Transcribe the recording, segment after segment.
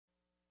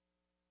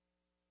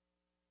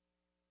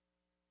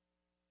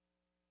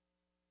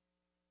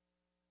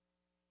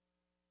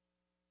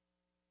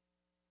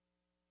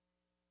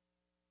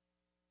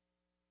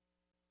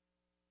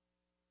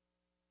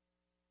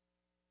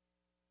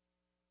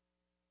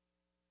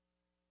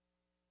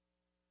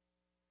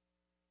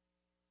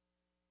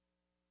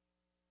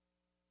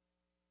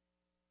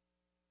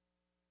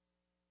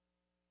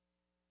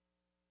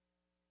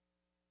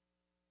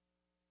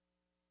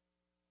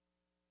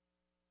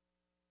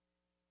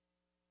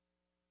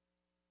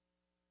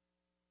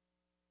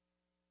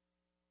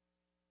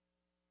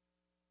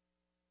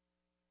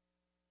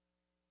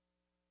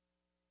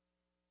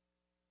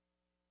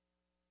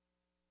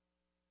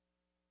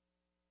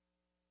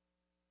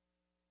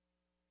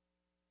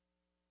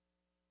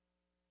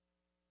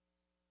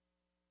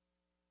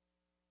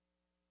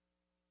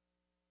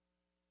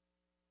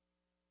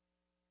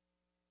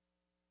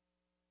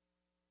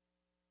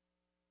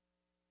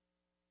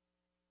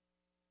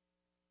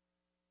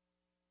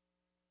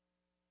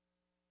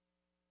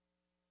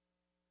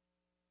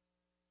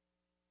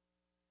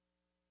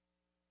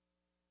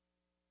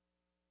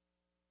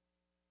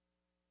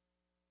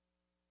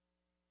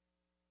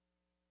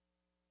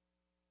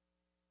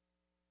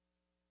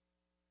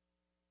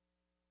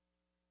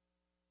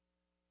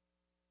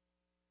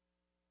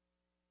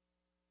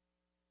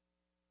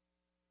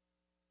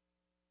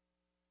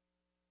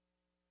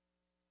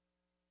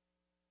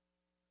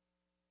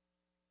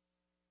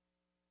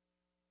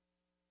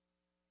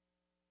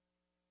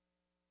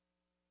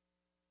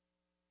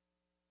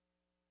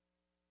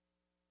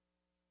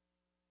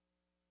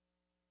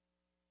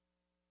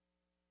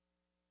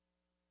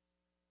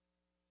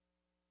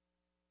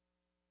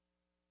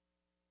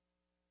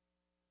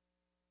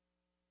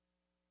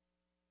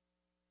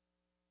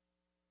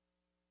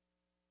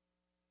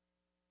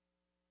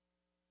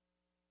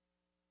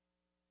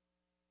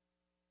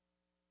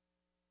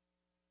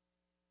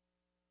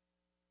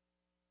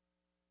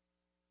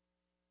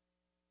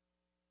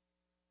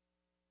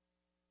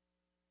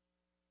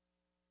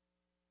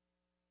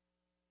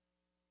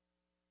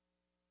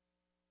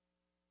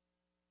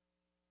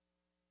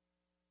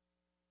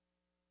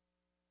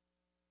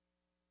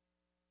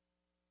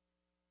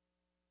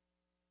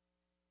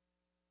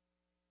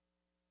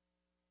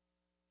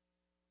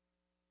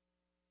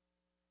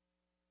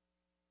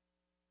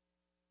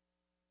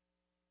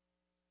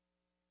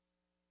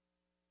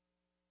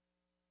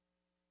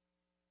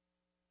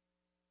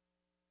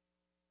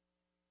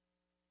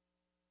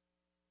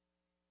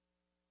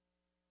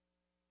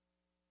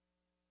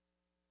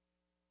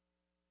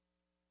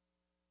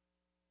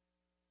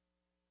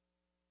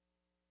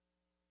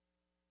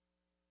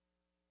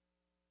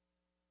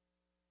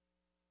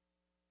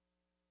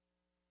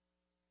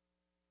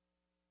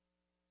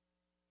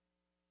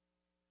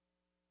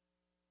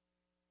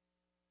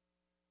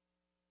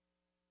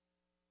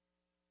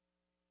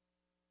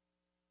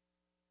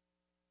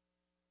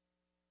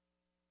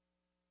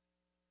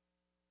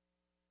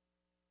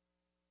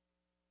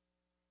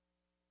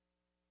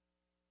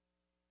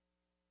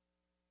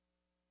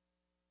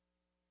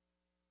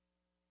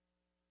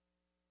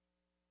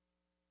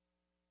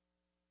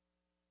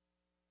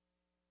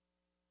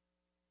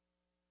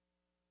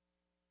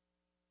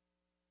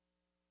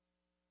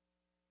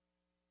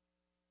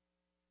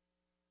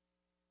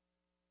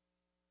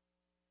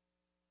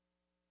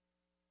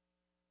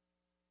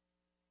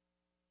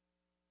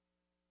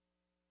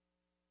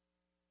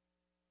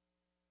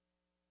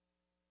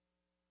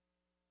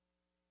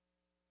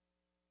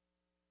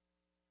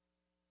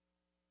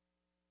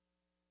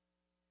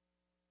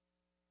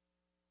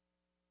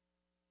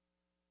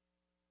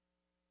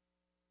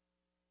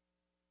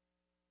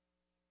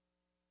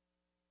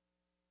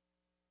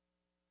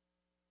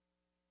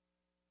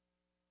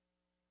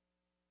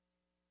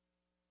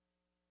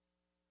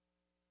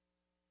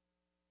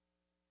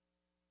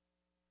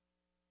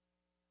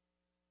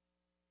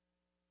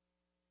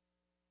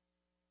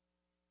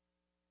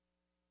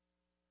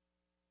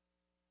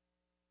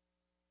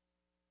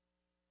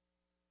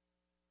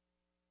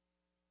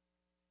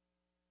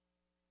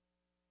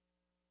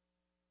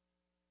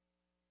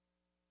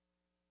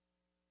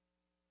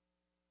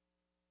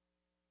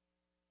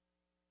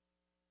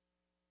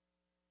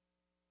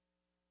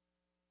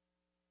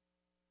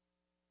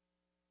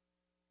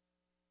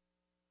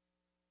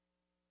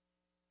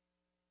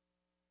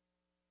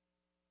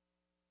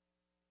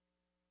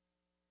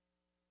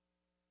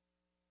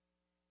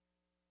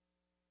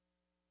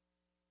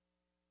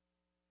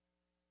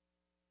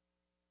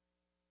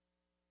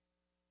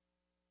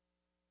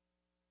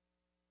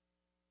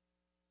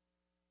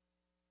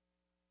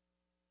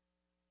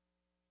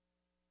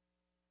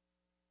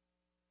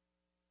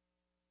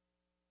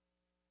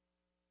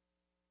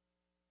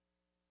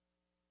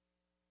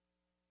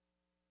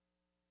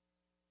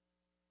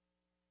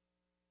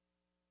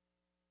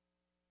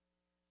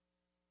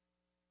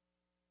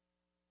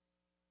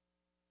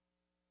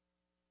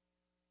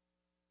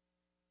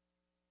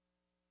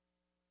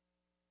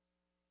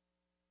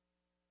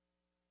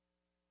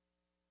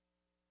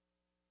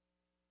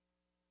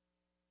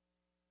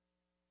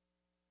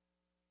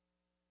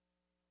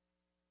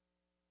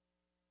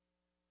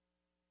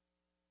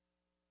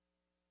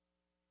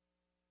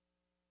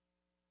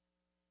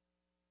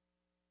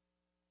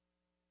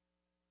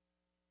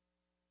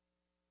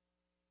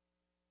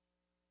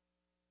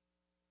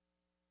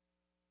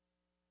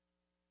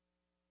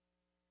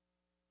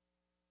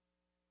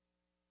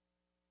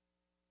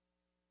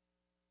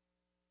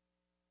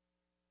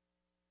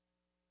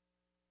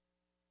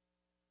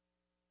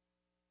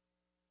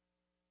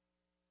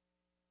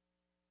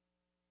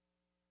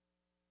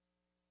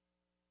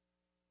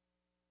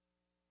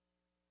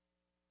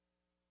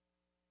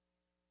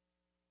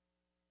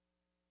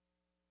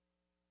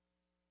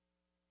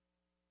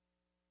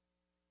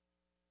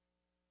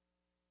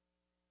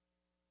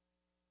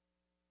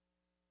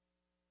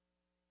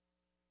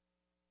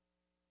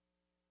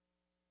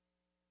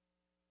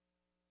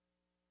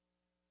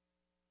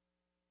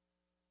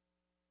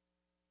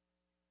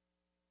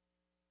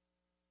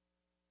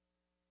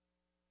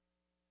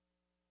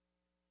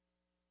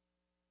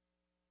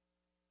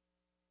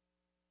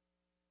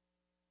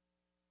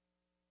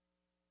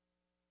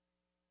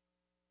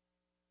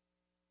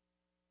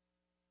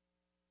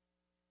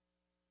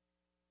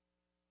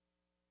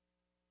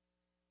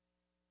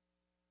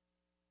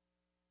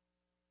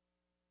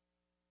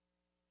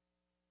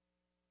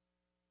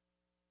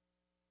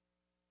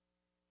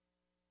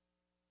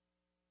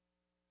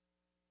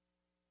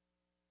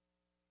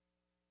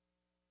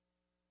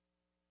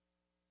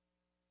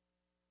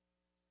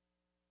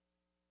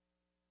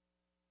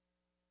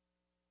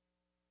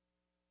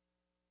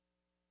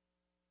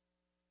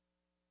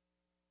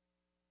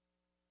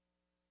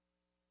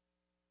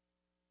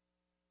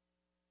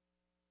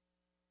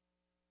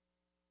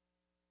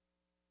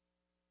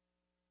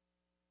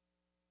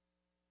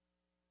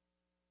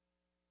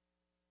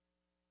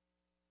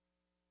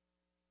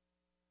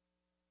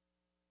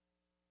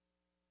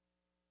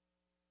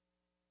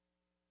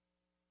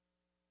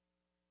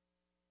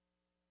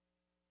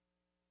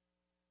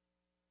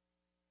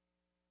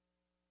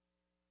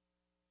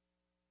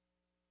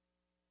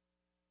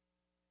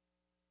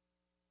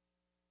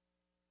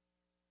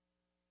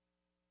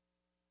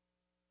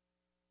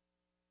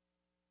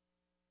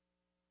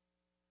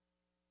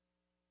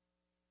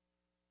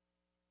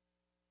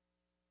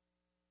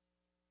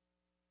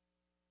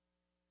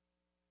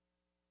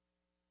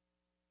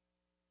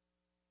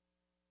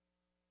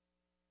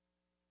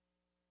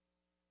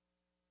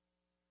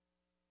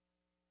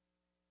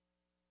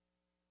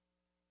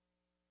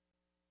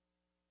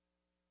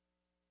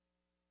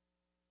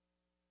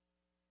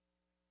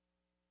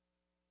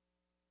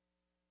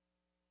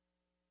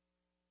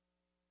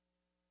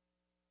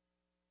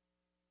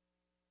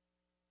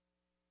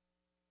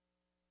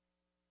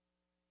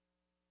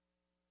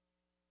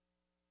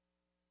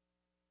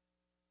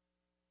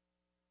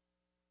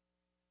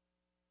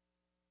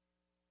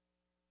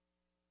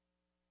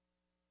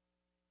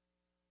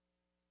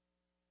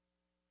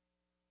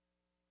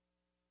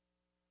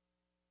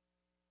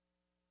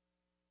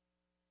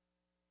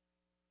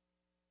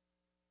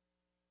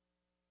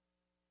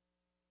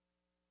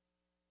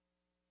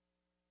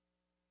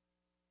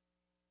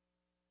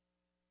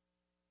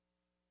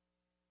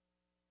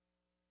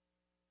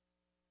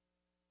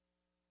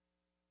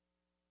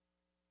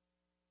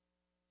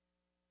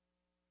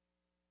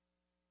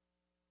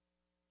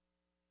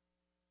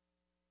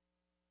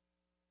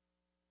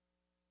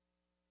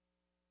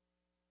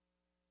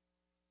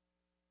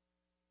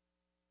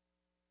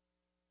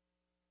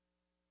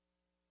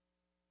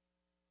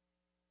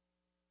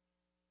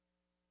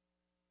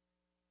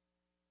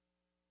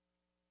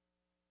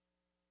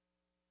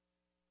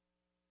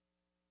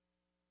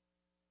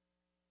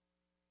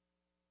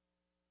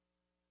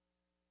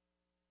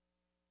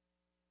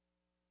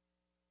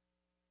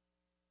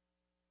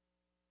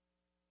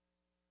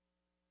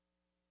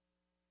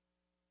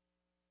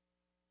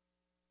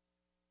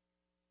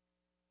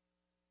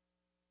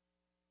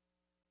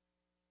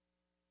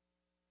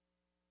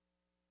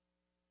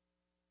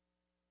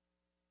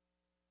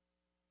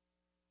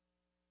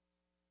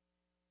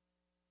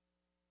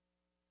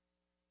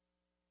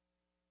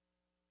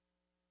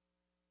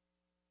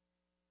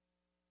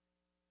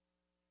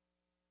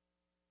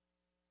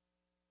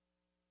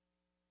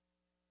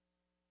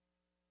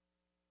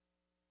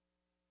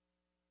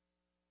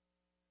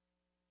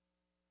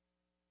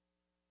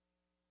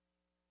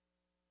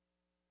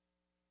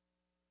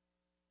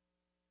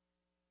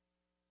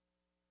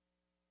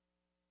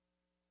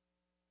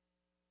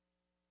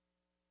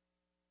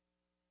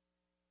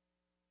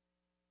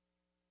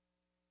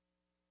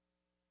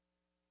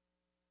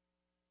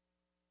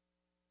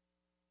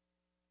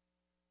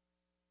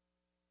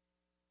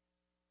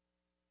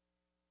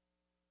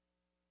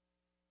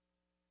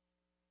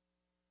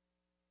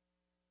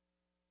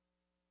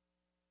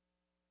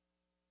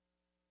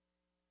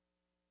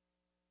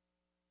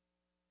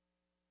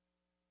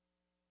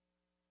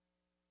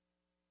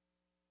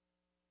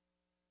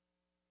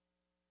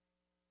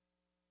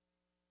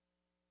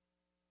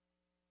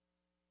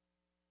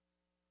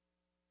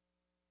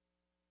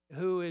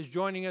who is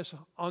joining us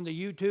on the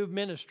YouTube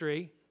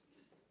ministry.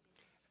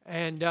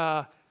 And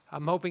I'm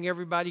hoping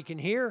everybody can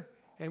hear,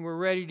 and we're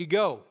ready to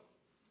go.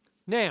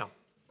 Now,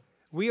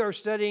 we are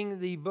studying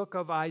the book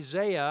of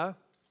Isaiah,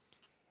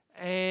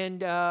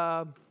 and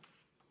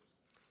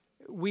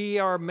we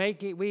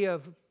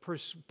have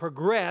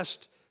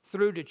progressed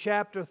through to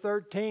chapter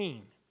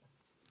 13.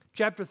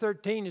 Chapter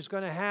 13 is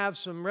going to have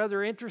some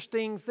rather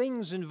interesting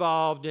things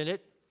involved in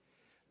it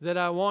that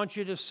I want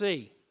you to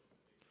see.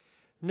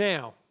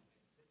 Now,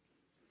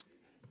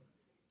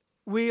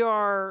 we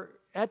are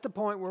at the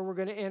point where we're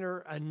going to enter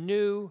a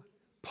new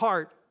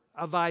part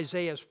of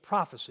Isaiah's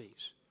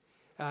prophecies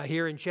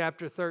here in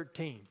chapter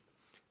 13.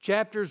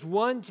 Chapters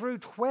 1 through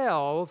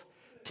 12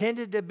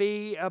 tended to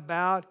be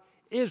about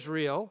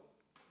Israel,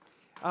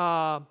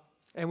 and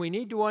we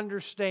need to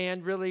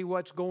understand really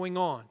what's going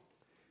on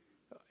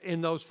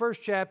in those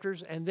first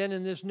chapters and then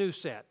in this new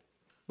set.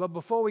 But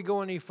before we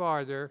go any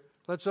farther,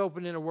 let's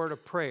open in a word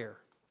of prayer.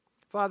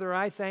 Father,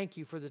 I thank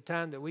you for the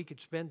time that we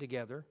could spend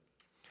together.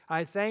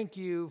 I thank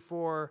you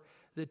for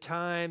the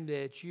time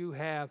that you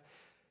have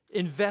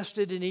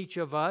invested in each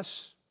of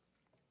us,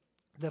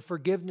 the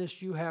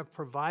forgiveness you have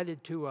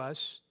provided to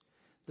us,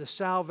 the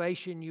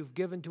salvation you've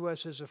given to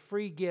us as a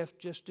free gift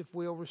just if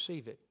we'll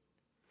receive it.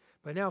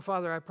 But now,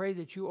 Father, I pray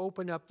that you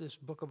open up this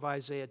book of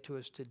Isaiah to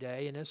us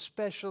today, and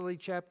especially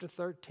chapter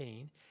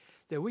 13,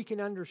 that we can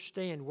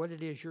understand what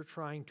it is you're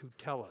trying to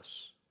tell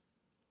us.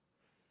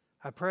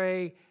 I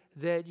pray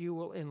that you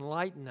will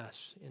enlighten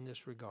us in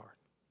this regard.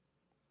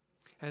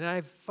 And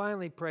I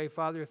finally pray,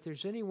 Father, if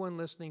there's anyone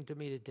listening to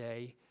me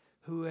today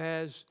who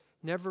has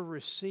never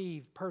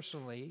received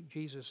personally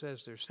Jesus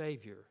as their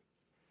Savior,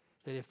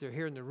 that if they're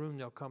here in the room,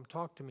 they'll come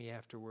talk to me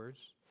afterwards.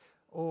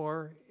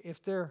 Or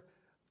if they're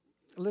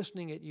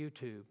listening at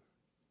YouTube,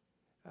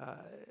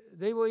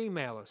 they will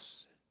email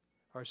us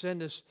or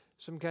send us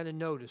some kind of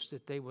notice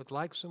that they would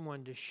like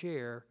someone to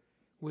share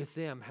with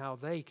them how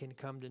they can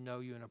come to know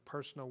you in a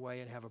personal way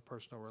and have a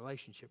personal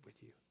relationship with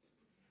you.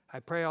 I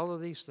pray all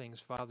of these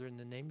things, Father, in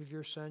the name of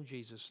your Son,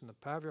 Jesus, and the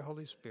power of your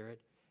Holy Spirit.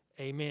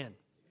 Amen.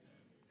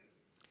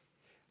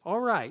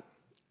 All right.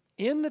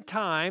 In the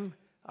time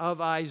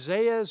of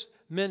Isaiah's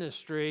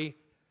ministry,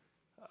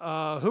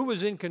 who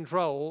was in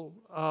control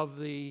of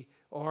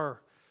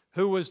or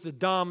who was the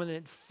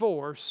dominant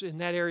force in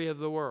that area of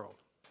the world?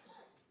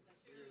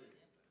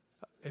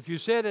 If you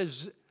said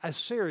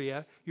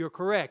Assyria, you're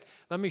correct.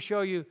 Let me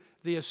show you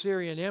the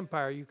Assyrian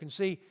Empire. You can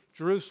see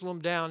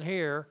Jerusalem down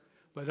here.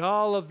 But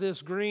all of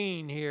this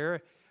green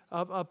here,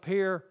 up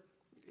here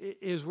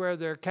is where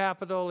their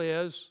capital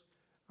is,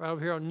 right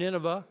over here on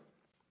Nineveh.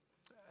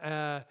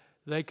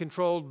 They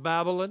controlled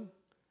Babylon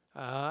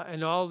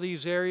and all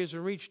these areas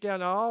and reached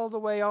down all the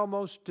way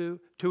almost to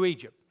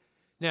Egypt.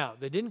 Now,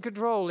 they didn't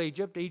control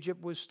Egypt.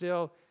 Egypt was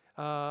still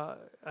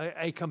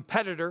a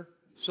competitor,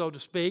 so to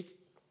speak,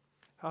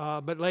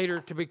 but later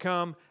to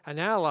become an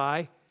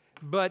ally.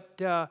 But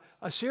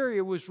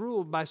Assyria was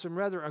ruled by some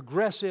rather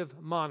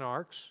aggressive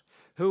monarchs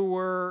who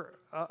were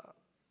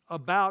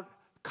about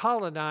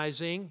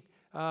colonizing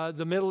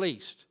the Middle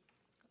East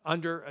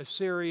under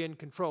Assyrian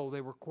control. They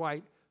were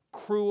quite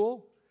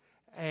cruel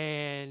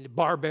and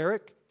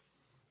barbaric.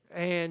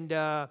 And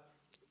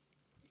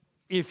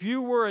if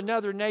you were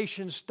another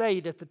nation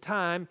state at the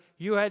time,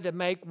 you had to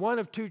make one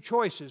of two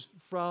choices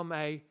from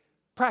a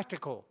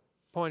practical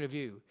point of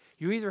view.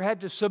 You either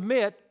had to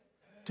submit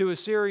to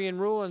Assyrian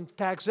rule and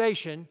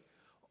taxation,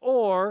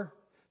 or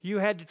you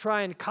had to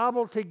try and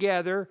cobble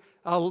together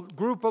a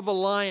group of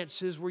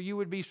alliances where you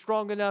would be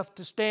strong enough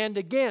to stand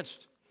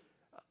against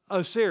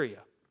Assyria.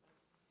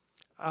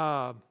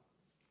 The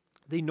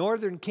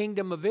northern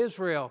kingdom of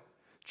Israel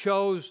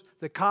chose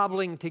the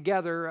cobbling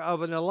together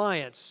of an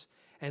alliance,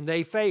 and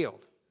they failed.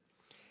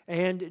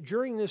 And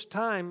during this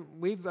time,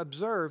 we've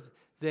observed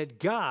that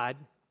God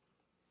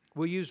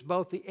will use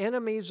both the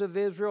enemies of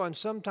Israel and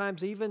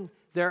sometimes even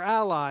their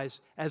allies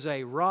as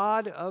a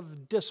rod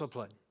of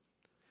discipline.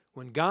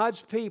 When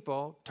God's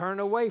people turn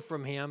away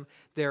from Him,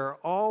 there are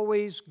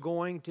always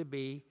going to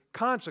be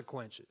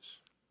consequences.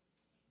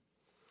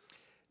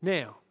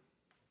 Now,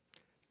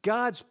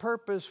 God's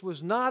purpose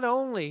was not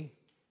only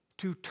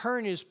to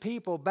turn His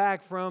people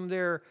back from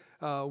their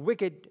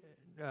wicked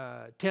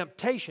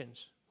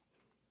temptations,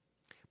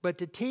 but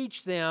to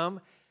teach them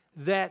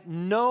that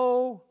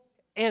no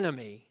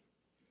enemy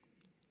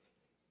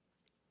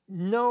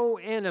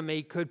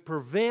could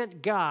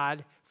prevent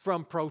God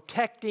from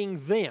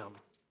protecting them.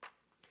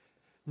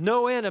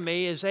 No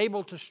enemy is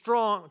able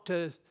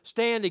to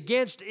stand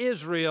against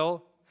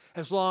Israel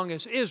as long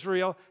as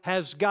Israel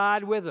has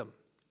God with them.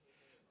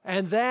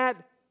 And that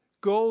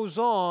goes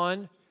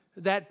on,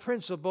 that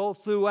principle,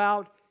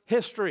 throughout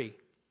history,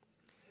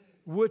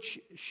 which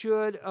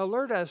should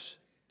alert us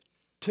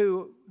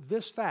to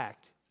this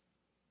fact.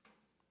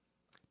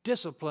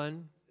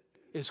 Discipline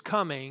is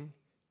coming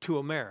to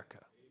America.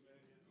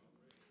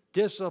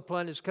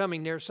 Discipline is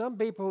coming. There are some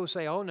people who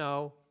say, oh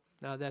no,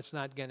 that's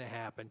not going to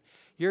happen.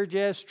 You're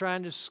just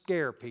trying to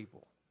scare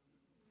people.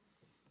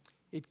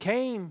 It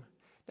came,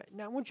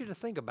 now I want you to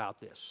think about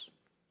this.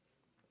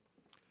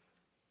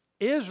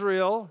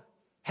 Israel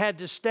had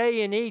to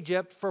stay in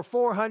Egypt for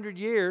 400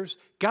 years,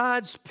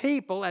 God's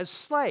people as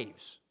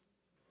slaves.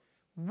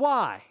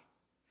 Why?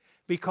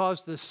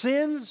 Because the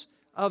sins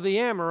of the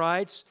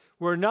Amorites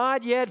were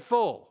not yet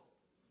full.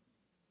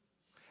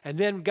 And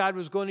then God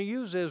was going to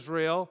use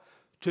Israel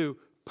to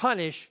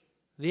punish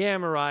the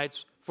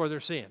Amorites for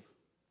their sin.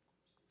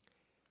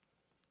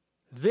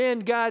 Then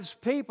God's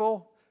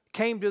people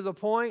came to the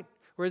point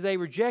where they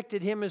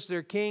rejected him as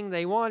their king.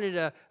 They wanted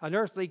an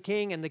earthly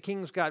king, and the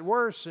kings got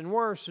worse and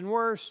worse and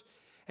worse.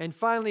 And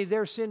finally,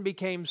 their sin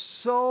became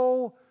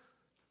so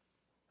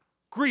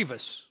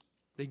grievous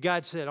that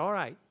God said, all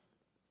right,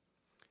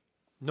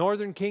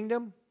 northern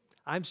kingdom,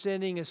 I'm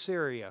sending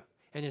Assyria.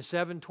 And in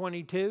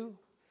 722,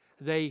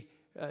 they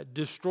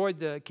destroyed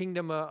the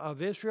kingdom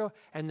of Israel,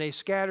 and they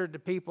scattered the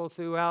people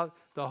throughout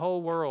the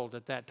whole world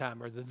at that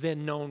time, or the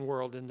then known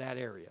world in that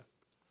area,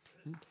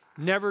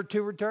 never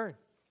to return.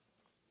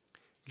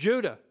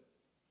 Judah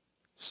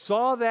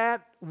saw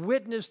that,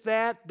 witnessed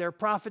that. Their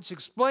prophets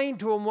explained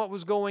to them what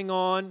was going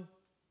on.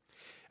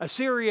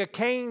 Assyria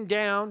came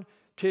down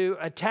to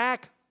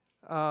attack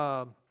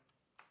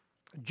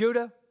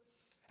Judah,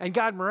 and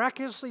God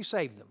miraculously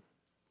saved them.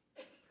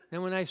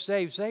 And when I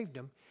say saved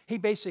them, he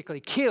basically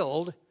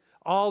killed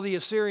all the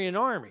Assyrian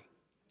army.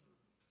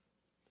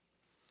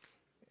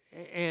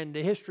 And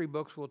the history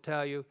books will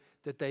tell you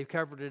that they've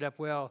covered it up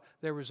well.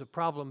 There was a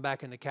problem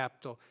back in the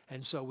capital,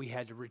 and so we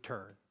had to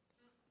return.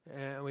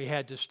 And we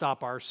had to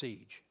stop our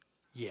siege.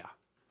 Yeah.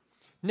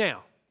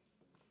 Now,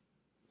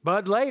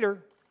 but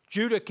later,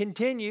 Judah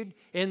continued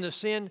in the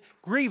sin,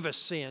 grievous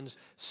sins,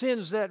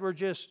 sins that were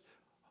just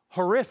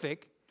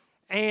horrific.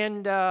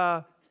 And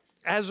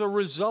as a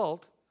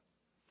result,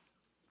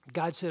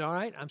 God said, all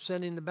right, I'm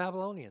sending the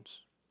Babylonians.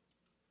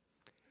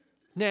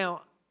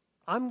 Now,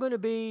 I'm going to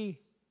be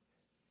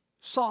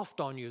soft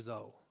on you,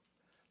 though.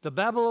 The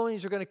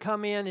Babylonians are going to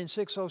come in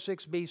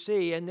 606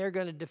 BC, and they're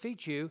going to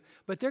defeat you,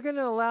 but they're going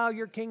to allow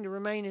your king to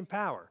remain in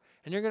power.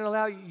 And they're going to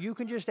allow you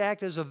can just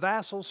act as a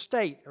vassal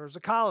state or as a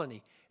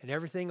colony, and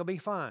everything will be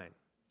fine.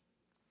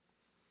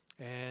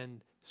 And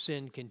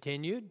sin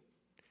continued,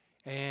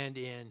 and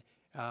in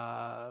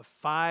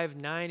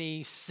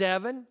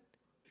 597,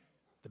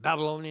 the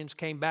Babylonians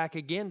came back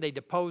again. They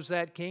deposed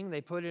that king.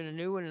 They put in a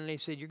new one, and they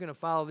said, you're going to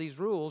follow these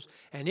rules,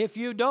 and if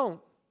you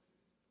don't,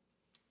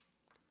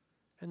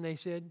 and they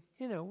said,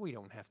 we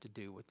don't have to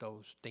do what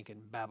those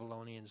stinking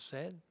Babylonians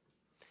said.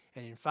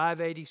 And in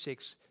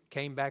 586,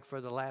 came back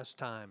for the last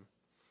time,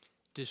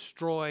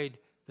 destroyed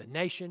the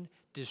nation,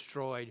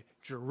 destroyed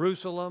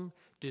Jerusalem,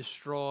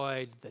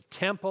 destroyed the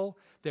temple.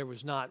 There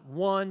was not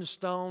one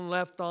stone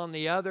left on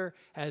the other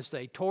as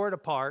they tore it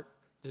apart,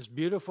 this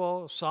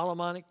beautiful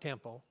Solomonic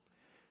temple.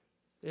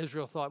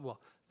 Israel thought, well,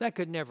 that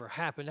could never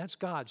happen. That's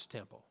God's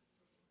temple.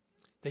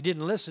 They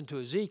didn't listen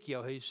to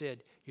Ezekiel. He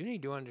said, you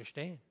need to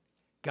understand,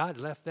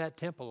 God left that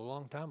temple a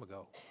long time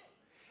ago.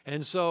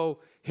 And so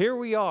here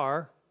we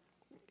are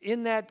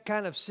in that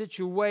kind of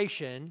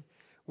situation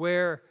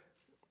where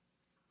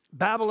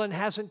Babylon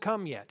hasn't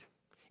come yet.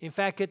 In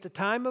fact, at the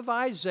time of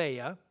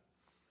Isaiah,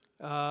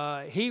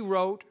 he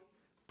wrote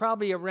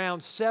probably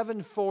around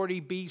 740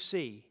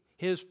 BC,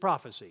 his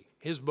prophecy,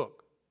 his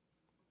book.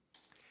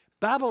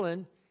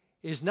 Babylon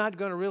is not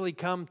going to really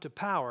come to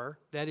power.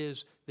 That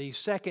is the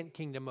second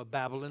kingdom of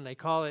Babylon. They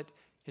call it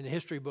in the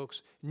history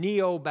books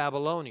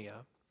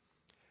Neo-Babylonia.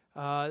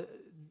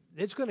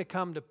 It's going to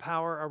come to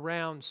power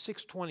around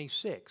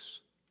 626.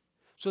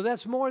 So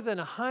that's more than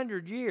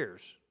 100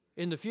 years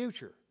in the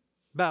future,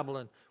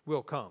 Babylon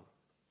will come.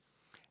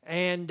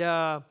 And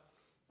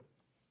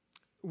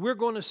we're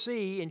going to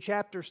see in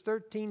chapters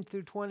 13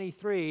 through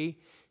 23,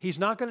 he's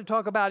not going to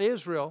talk about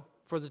Israel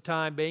for the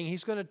time being.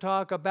 He's going to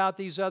talk about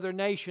these other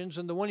nations,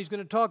 and the one he's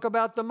going to talk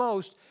about the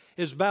most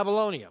is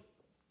Babylonia.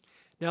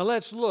 Now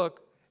let's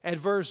look at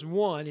verse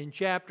 1 in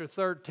chapter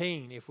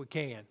 13, if we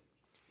can.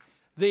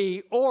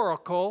 The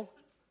oracle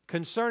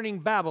concerning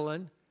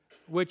Babylon,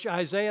 which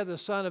Isaiah the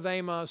son of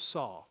Amos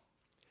saw.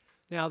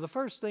 Now, the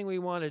first thing we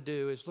want to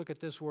do is look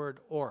at this word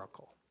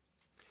oracle.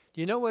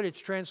 Do you know what it's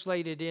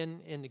translated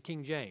in the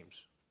King James?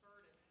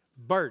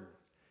 Burden.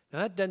 Now,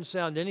 that doesn't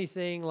sound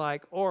anything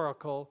like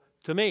oracle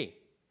to me.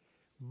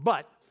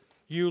 But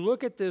you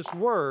look at this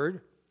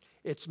word,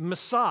 it's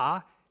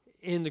masah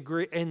in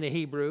the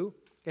Hebrew,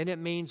 and it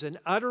means an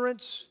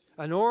utterance,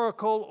 an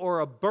oracle, or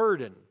a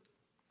burden.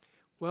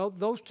 Well,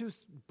 those two,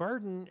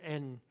 burden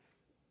and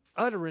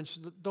utterance,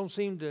 don't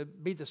seem to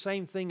be the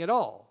same thing at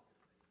all.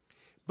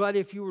 But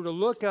if you were to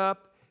look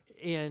up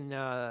in,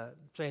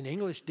 say, an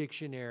English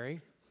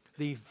dictionary,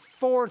 the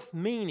fourth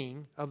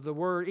meaning of the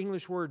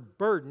English word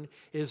burden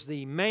is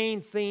the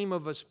main theme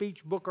of a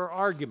speech, book, or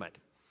argument.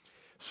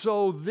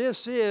 So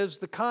this is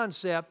the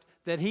concept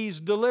that he's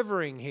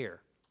delivering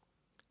here.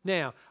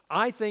 Now,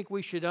 I think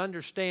we should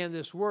understand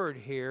this word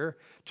here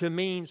to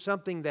mean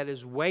something that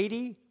is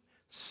weighty,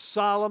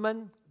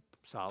 solemn,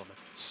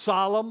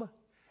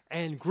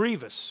 and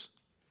grievous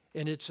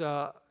in its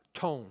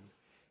tone.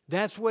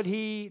 That's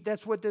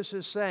what this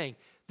is saying.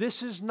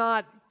 This is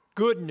not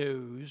good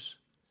news.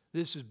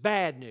 This is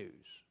bad news.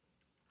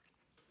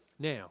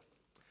 Now,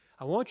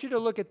 I want you to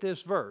look at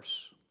this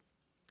verse,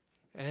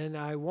 and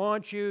I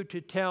want you to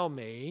tell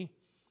me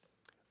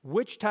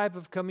which type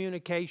of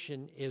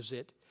communication is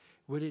it.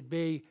 Would it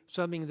be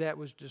something that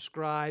was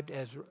described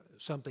as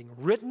something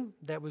written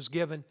that was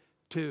given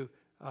to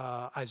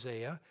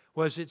Isaiah?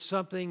 Was it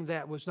something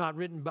that was not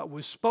written but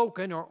was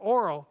spoken or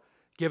oral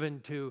given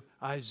to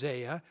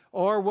Isaiah?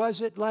 Or was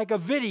it like a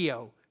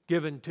video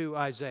given to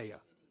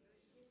Isaiah?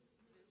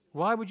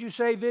 Why would you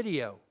say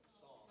video?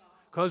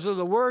 Because of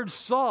the word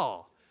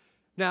saw.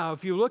 Now,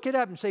 if you look it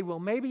up and say, well,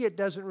 maybe it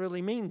doesn't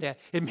really mean that,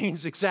 it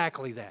means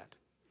exactly that.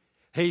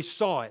 He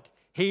saw it.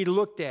 He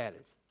looked at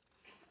it.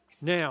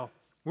 Now,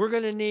 we're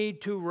going to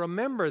need to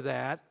remember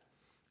that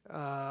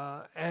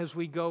as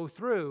we go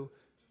through,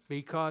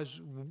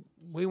 because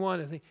we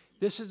want to think,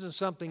 this isn't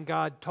something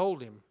God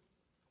told him.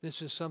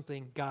 This is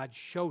something God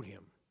showed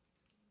him.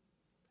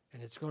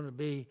 And it's going to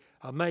be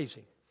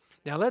amazing.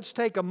 Now, let's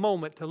take a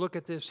moment to look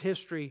at this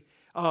history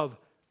of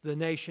the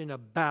nation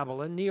of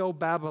Babylon.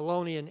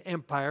 Neo-Babylonian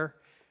Empire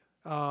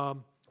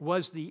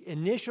was the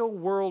initial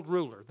world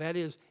ruler. That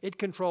is, it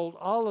controlled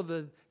all of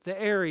the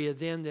area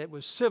then that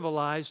was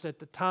civilized at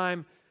the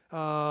time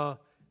of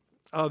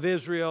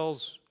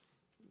Israel's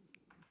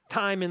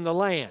time in the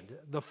land.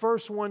 The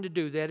first one to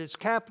do that, its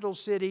capital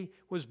city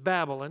was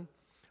Babylon.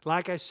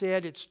 Like I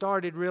said, it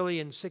started really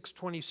in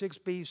 626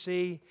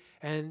 BC,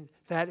 and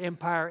that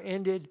empire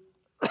ended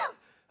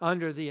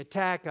under the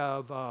attack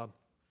of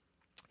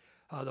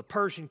the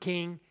Persian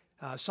king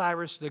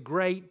Cyrus the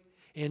Great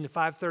in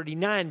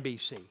 539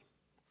 BC.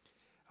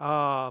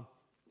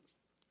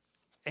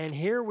 And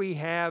here we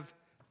have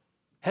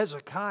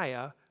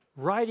Hezekiah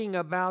writing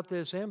about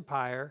this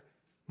empire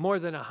more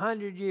than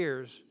 100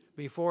 years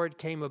before it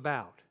came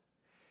about.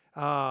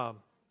 Who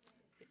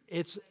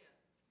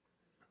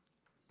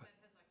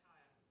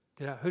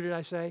did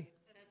I say?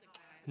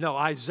 No,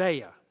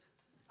 Isaiah.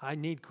 I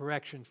need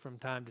corrections from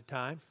time to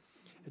time.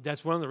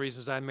 That's one of the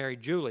reasons I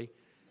married Julie.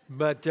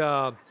 But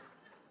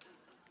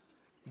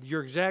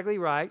you're exactly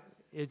right.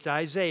 It's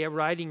Isaiah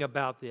writing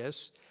about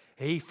this.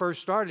 He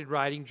first started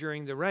writing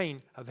during the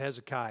reign of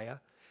Hezekiah.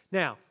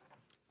 Now,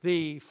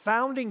 the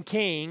founding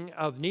king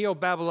of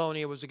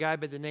Neo-Babylonia was a guy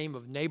by the name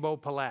of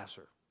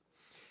Nabopolassar.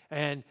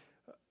 And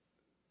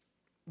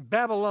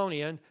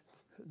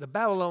the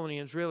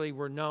Babylonians really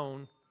were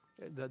known,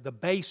 the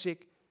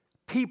basic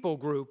people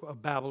group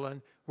of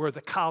Babylon were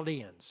the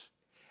Chaldeans.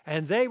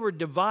 And they were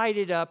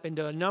divided up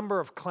into a number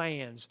of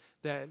clans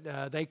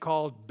that they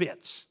called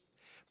bits.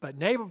 But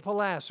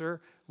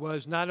Nabopolassar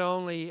was not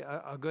only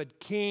a good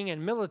king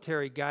and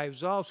military guy, he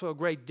was also a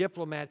great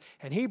diplomat.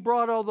 And he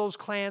brought all those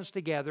clans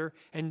together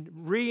and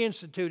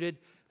reinstituted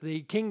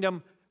the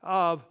kingdom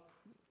of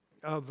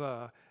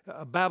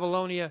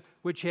Babylonia,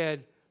 which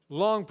had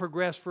long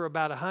progressed for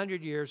about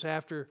 100 years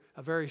after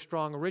a very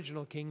strong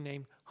original king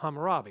named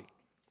Hammurabi.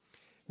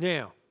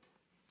 Now,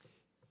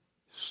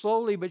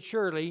 slowly but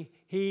surely,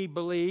 he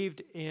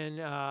believed in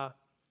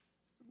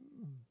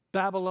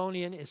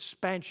Babylonian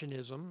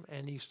expansionism,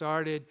 and he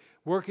started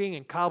working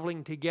and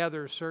cobbling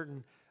together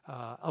certain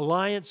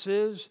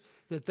alliances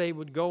that they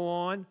would go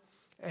on.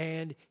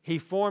 And he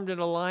formed an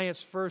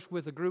alliance first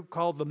with a group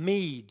called the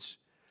Medes.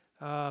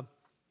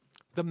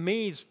 The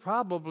Medes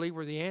probably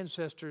were the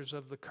ancestors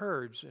of the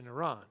Kurds in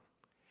Iran.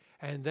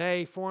 And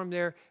they formed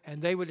there,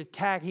 and he would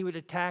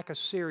attack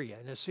Assyria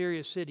and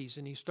Assyria's cities.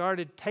 And he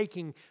started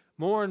taking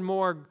more and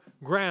more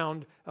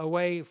ground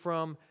away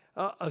from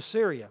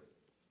Assyria.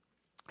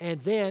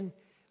 And then,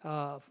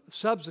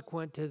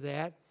 subsequent to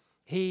that,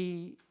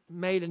 he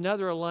made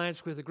another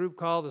alliance with a group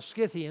called the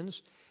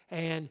Scythians,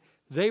 and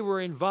they were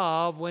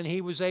involved when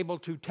he was able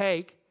to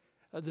take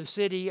the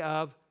city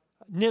of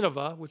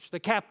Nineveh, which is the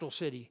capital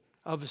city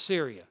of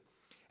Assyria.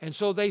 And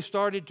so they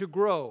started to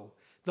grow.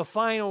 The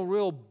final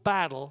real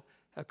battle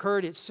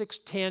occurred at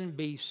 610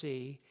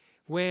 BC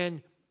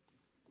when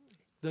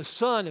the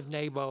son of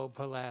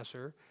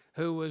Nabopolassar,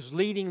 who was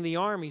leading the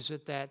armies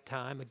at that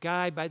time, a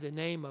guy by the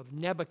name of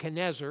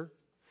Nebuchadnezzar,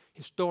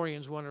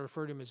 historians want to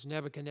refer to him as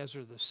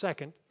Nebuchadnezzar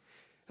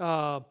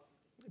II,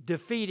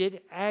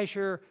 defeated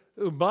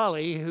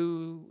Ashur-ubali,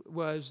 who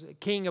was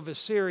king of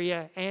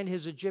Assyria, and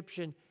his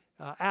Egyptian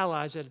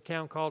allies at a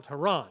town called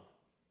Haran.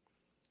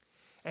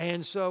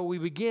 And so we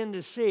begin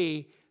to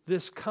see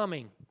this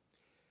coming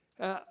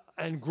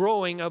and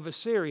growing of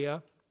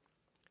Assyria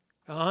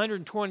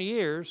 120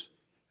 years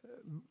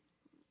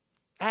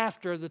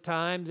after the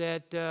time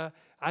that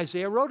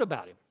Isaiah wrote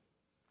about him.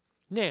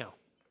 Now,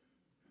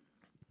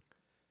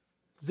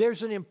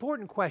 there's an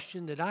important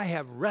question that I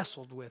have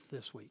wrestled with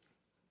this week.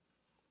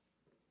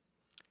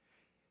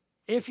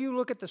 If you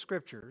look at the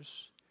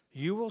scriptures,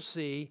 you will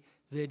see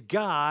that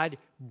God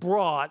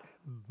brought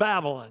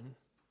Babylon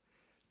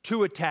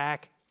to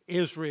attack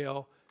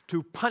Israel,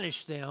 to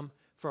punish them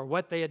for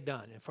what they had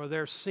done and for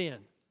their sin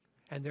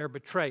and their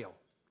betrayal.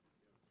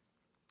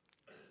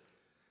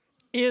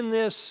 In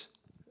this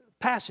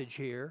passage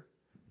here,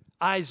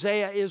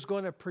 Isaiah is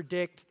going to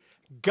predict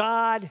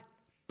God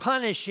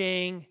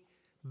punishing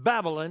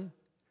Babylon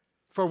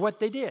for what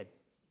they did.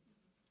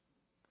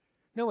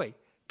 No, wait.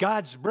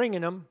 God's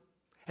bringing them,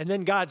 and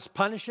then God's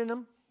punishing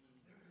them?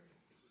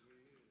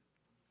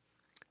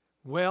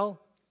 Well,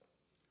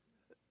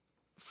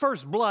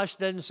 first blush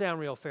doesn't sound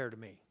real fair to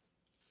me.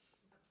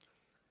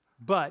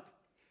 But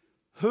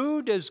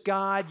who does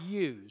God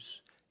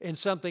use in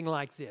something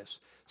like this?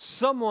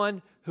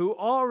 Someone who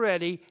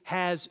already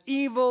has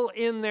evil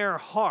in their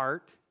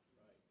heart,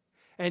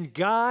 and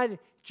God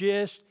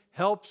just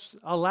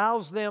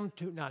allows them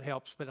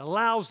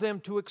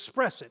to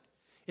express it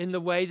in the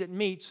way that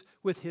meets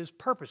with His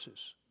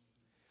purposes.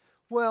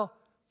 Well,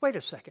 wait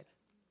a second.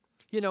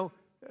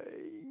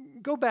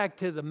 Go back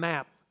to the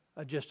map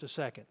just a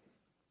second.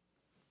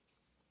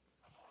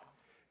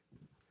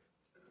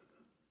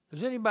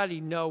 Does anybody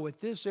know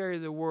what this area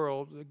of the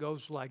world that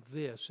goes like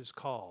this is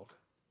called?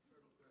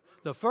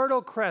 The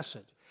Fertile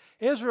Crescent.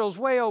 Israel's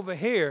way over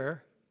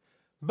here.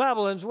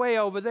 Babylon's way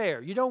over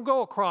there. You don't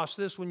go across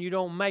this when you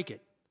don't make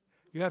it.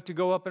 You have to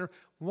go up and...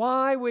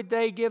 Why would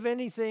they give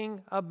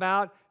anything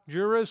about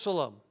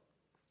Jerusalem?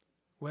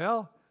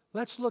 Well,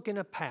 let's look in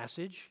a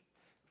passage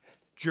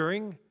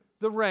during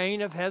the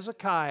reign of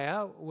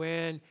Hezekiah,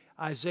 when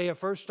Isaiah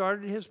first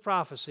started his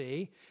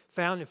prophecy,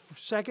 found in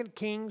 2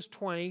 Kings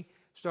 20,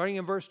 starting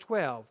in verse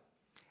 12.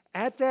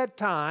 At that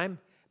time,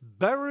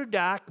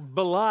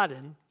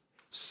 Berodach-Baladan,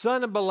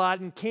 son of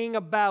Baladan, king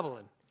of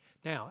Babylon.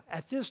 Now,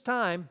 at this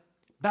time,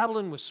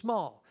 Babylon was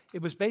small.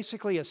 It was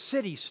basically a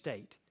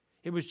city-state.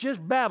 It was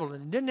just Babylon.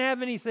 It didn't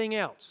have anything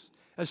else.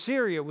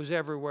 Assyria was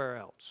everywhere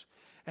else.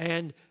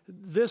 And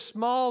this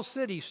small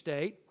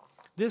city-state,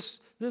 this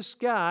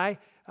guy,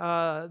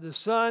 the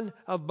son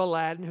of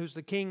Baladan, who's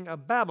the king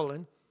of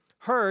Babylon,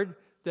 heard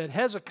that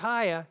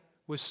Hezekiah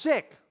was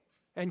sick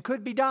and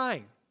could be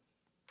dying.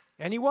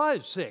 And he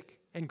was sick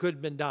and could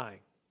have been dying.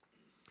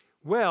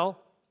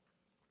 Well,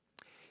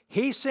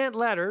 he sent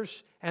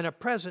letters and a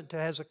present to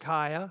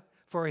Hezekiah,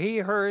 for he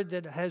heard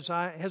that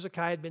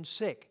Hezekiah had been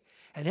sick.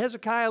 And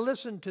Hezekiah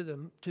listened to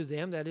them,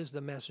 that is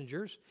the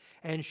messengers,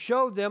 and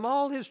showed them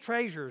all his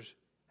treasures,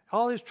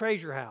 all his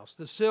treasure house,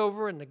 the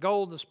silver and the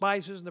gold, the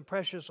spices and the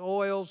precious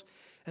oils,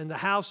 and the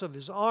house of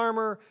his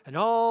armor, and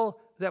all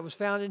that was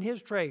found in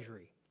his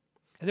treasury.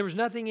 And there was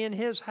nothing in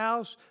his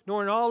house,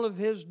 nor in all of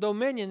his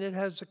dominion, that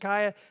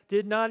Hezekiah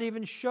did not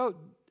show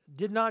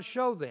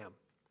them.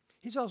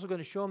 He's also going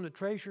to show them the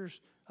treasures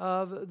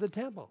of the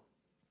temple.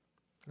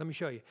 Let me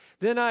show you.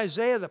 Then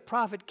Isaiah the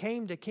prophet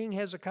came to King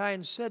Hezekiah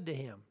and said to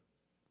him,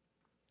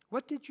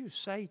 "What did you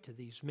say to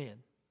these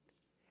men?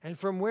 And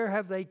from where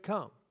have they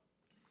come?"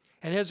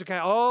 And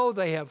Hezekiah, "Oh,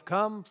 they have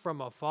come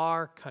from a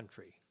far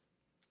country.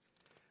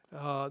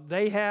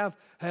 They have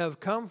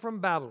come from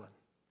Babylon."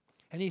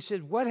 And he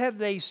said, "What have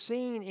they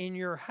seen in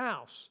your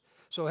house?"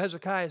 So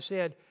Hezekiah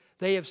said,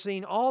 "They have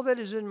seen all that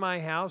is in my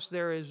house.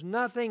 There is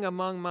nothing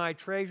among my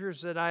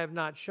treasures that I have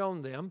not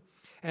shown them."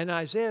 And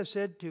Isaiah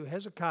said to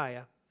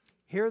Hezekiah,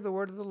 "Hear the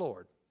word of the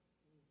Lord.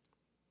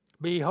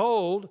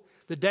 Behold,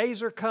 the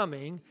days are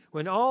coming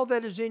when all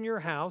that is in your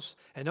house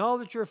and all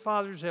that your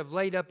fathers have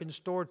laid up in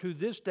store to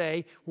this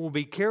day will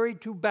be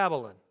carried to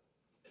Babylon,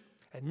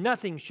 and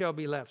nothing shall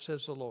be left,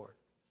 says the Lord.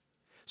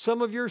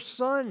 Some of your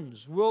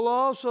sons who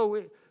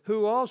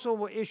also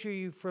will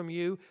issue from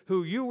you,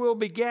 who you will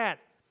beget,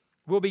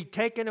 will be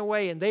taken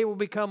away, and they will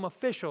become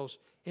officials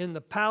in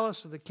the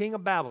palace of the king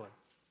of Babylon."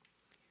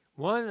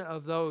 One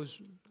of those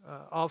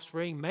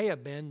offspring may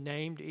have been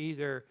named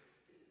either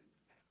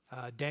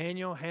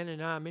Daniel,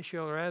 Hananiah,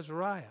 Mishael, or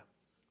Azariah,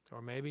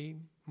 or maybe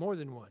more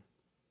than one.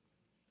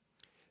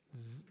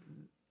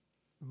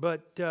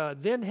 But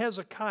then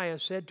Hezekiah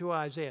said to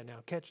Isaiah,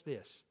 now catch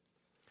this,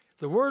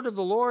 "The word of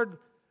the Lord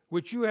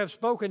which you have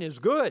spoken is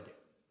good."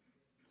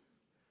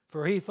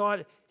 For he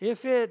thought,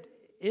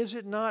 is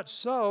it not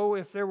so,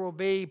 if there will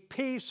be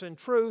peace and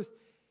truth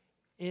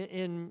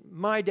in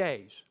my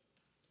days?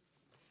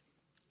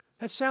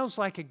 That sounds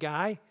like a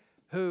guy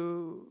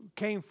who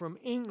came from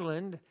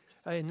England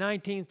in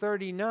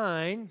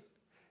 1939.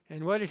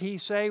 And what did he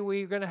say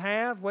we're going to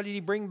have? What did he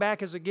bring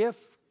back as a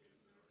gift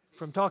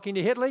from talking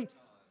to Hitler?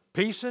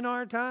 Peace in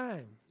our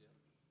time.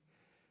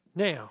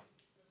 Now,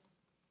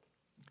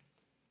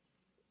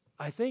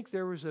 I think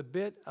there was a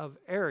bit of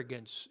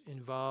arrogance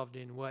involved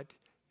in what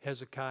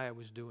Hezekiah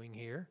was doing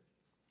here.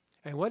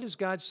 And what does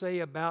God say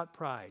about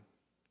pride?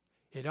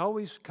 It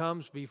always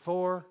comes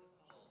before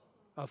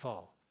a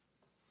fall.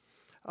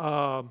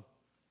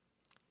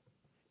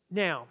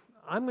 Now,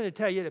 I'm going to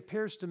tell you, it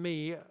appears to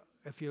me,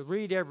 if you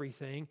read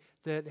everything,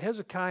 that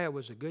Hezekiah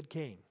was a good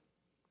king.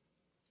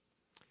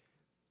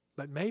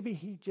 But maybe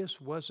he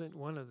just wasn't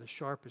one of the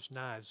sharpest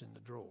knives in the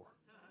drawer.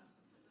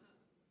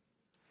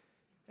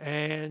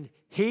 And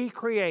he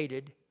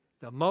created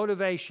the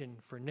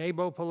motivation for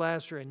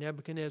Nabopolassar and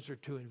Nebuchadnezzar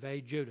to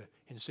invade Judah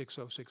in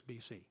 606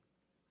 BC.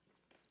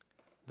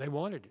 They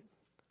wanted it.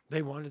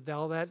 They wanted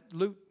all that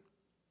loot,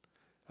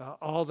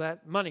 all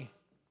that money.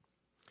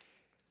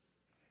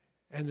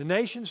 And the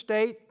nation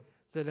state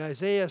that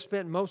Isaiah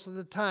spent most of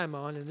the time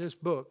on in this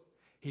book,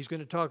 he's going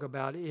to talk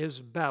about,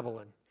 is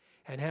Babylon,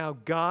 and how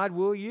God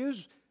will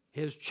use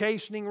his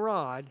chastening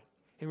rod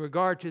in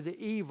regard to the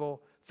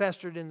evil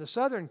festered in the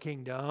southern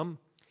kingdom.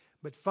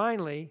 But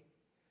finally,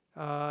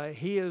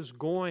 he is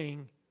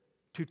going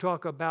to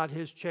talk about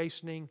his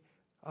chastening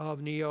of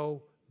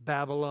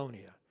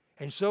Neo-Babylonia.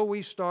 And so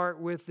we start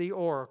with the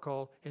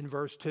oracle in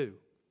verse 2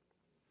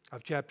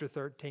 of chapter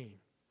 13.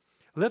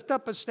 Lift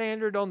up a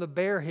standard on the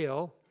bare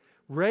hill,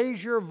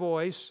 raise your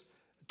voice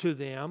to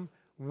them,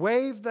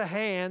 wave the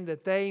hand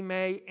that they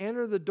may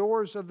enter the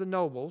doors of the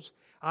nobles.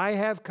 I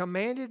have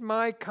commanded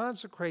my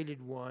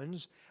consecrated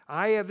ones,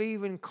 I have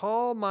even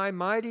called my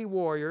mighty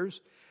warriors,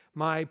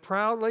 my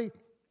proudly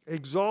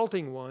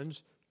exalting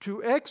ones,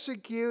 to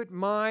execute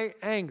my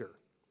anger.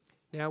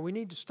 Now we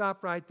need to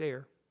stop right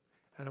there,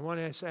 and I want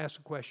to ask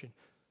a question.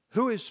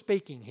 Who is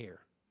speaking here?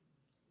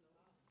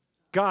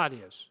 God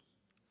is.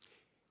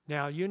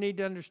 Now you need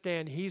to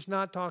understand, he's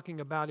not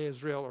talking about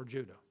Israel or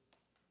Judah.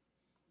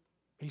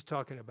 He's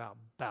talking about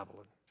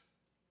Babylon.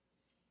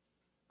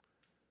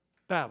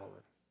 Babylon.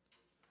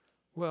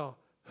 Well,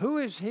 who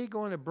is he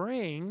going to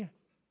bring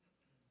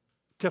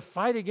to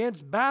fight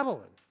against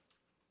Babylon?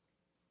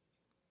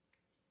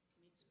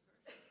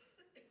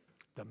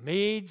 The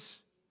Medes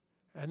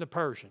and the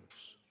Persians.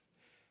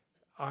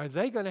 Are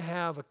they going to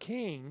have a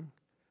king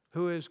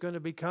who is going to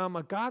become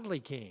a godly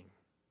king,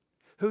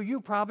 who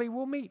you probably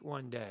will meet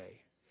one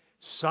day?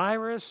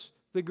 Cyrus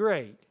the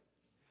Great.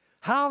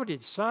 How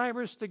did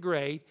Cyrus the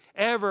Great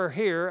ever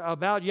hear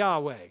about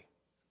Yahweh?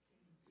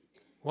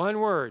 One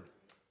word: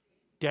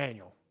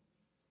 Daniel.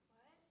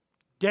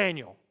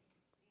 Daniel.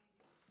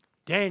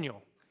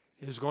 Daniel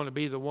is going to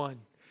be the one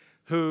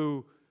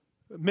who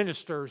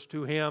ministers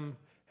to him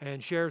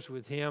and shares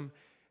with him.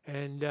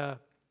 And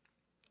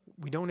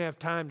we don't have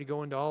time to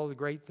go into all the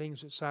great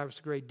things that Cyrus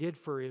the Great did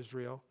for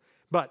Israel.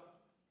 But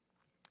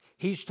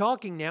he's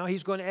talking now.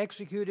 He's going to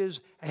execute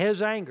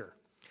his anger.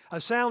 A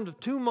sound of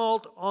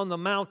tumult on the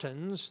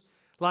mountains,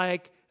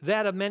 like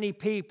that of many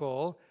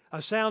people,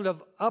 a sound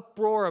of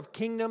uproar of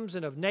kingdoms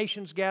and of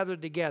nations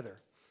gathered together.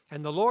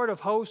 And the Lord of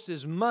hosts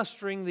is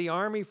mustering the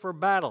army for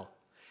battle.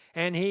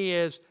 And they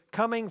are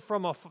coming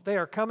from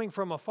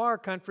a far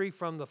country,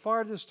 from the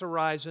farthest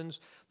horizons,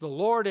 the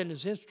Lord and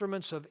his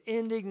instruments of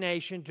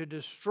indignation to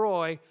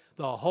destroy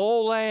the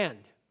whole land.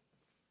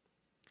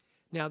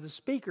 Now the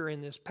speaker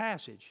in this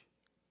passage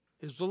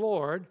is the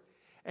Lord,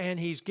 and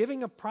he's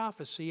giving a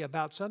prophecy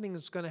about something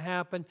that's going to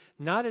happen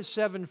not at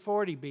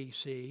 740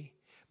 BC,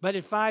 but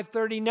at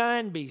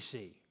 539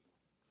 BC.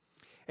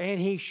 And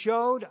he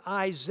showed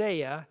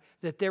Isaiah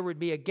that there would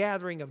be a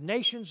gathering of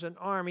nations and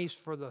armies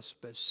for the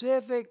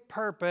specific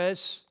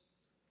purpose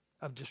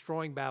of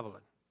destroying Babylon.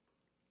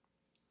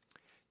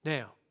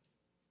 Now,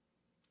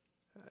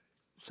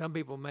 some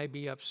people may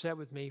be upset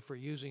with me for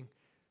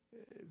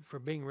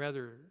being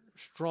rather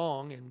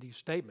strong in these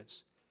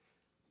statements,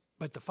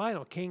 but the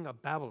final king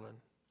of Babylon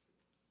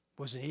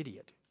was an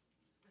idiot.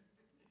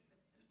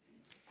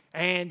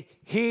 And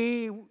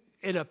he,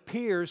 it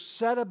appears,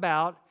 set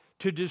about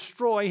to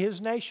destroy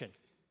his nation.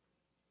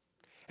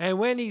 And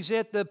when he's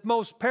at the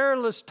most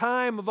perilous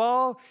time of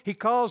all, he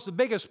calls the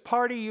biggest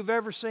party you've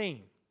ever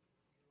seen.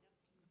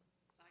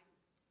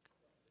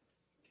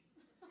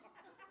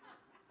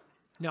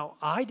 Now,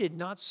 I did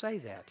not say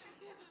that.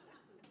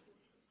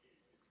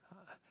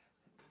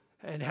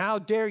 And how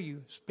dare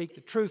you speak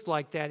the truth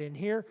like that in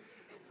here?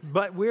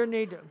 But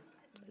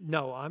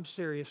no, I'm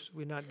serious.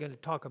 We're not going to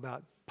talk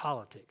about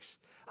politics.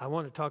 I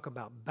want to talk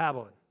about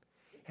Babylon.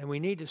 And we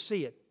need to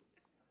see it.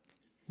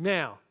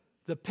 Now,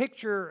 the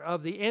picture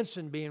of the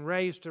ensign being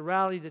raised to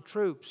rally the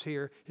troops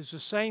here is the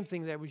same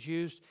thing that was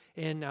used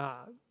in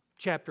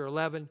chapter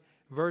 11,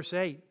 verse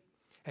 8.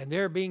 And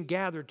they're being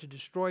gathered to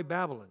destroy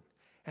Babylon.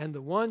 And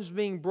the ones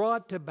being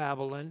brought to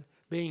Babylon,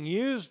 being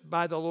used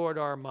by the Lord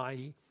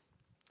Almighty,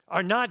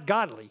 are not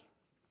godly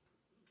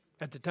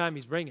at the time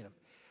he's bringing them.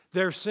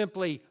 They're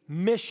simply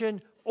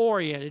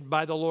mission-oriented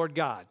by the Lord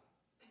God.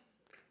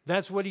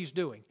 That's what he's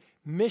doing.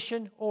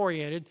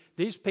 Mission-oriented.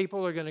 These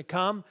people are going to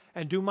come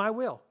and do my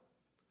will.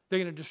 They're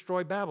going to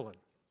destroy Babylon.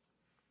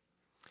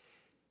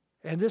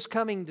 And this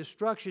coming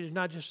destruction is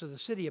not just of the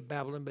city of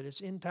Babylon, but its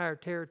entire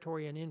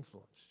territory and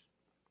influence.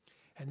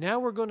 And now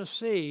we're going to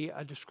see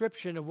a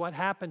description of what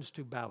happens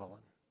to Babylon.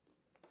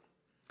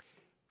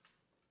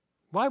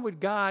 Why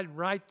would God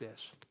write this?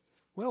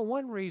 Well,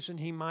 one reason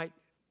he might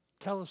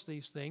tell us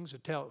these things, or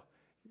tell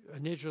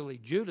initially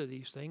Judah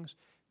these things,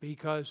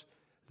 because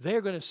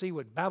they're going to see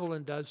what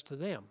Babylon does to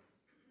them.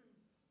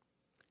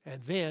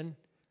 And then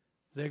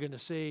they're going to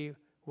see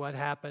what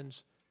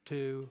happens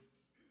to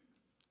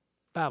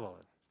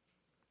Babylon,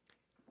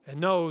 and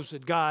knows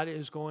that God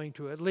is going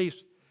to at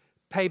least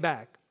pay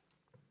back.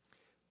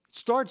 It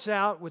starts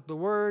out with the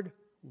word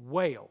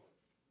wail.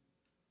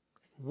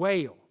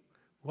 Wail.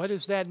 What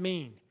does that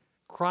mean?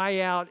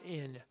 Cry out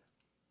in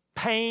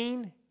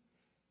pain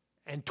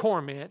and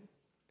torment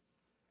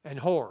and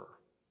horror.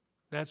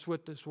 That's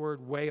what this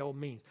word wail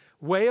means.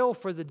 Wail,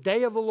 for the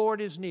day of the Lord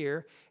is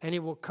near, and it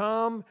will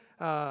come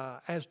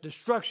as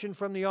destruction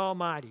from the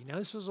Almighty. Now,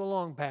 this is a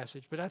long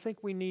passage, but I think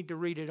we need to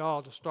read it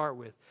all to start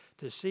with,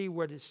 to see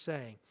what it's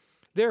saying.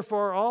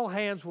 Therefore, all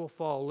hands will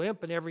fall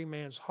limp, and every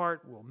man's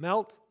heart will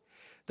melt.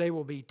 They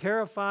will be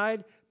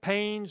terrified.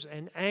 Pains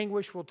and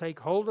anguish will take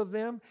hold of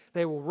them.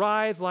 They will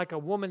writhe like a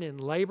woman in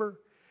labor.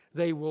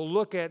 They will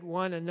look at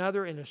one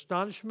another in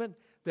astonishment,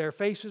 their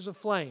faces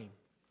aflame.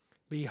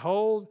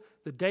 Behold,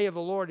 the day of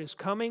the Lord is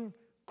coming,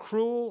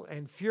 cruel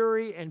and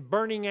fury and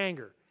burning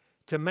anger,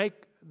 to make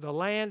the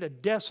land a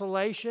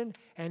desolation,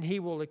 and he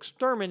will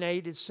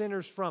exterminate its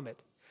sinners from it.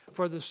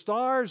 For the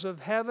stars of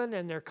heaven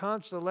and their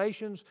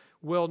constellations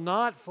will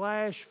not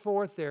flash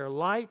forth their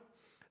light.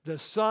 The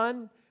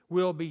sun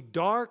will be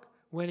dark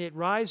when it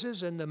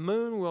rises, and the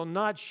moon will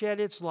not shed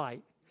its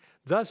light.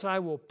 Thus I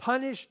will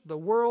punish the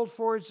world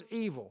for its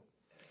evil,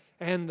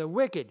 and the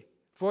wicked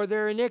for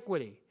their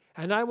iniquity.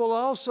 And I will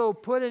also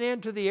put an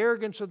end to the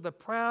arrogance of the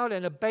proud,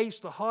 and abase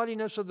the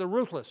haughtiness of the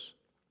ruthless.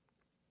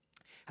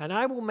 And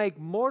I will make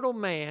mortal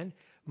man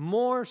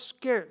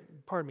scarcer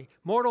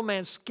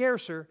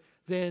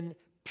than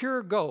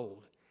pure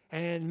gold,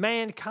 and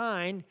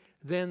mankind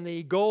than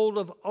the gold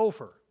of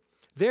Ophir.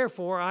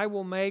 Therefore I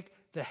will make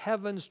the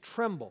heavens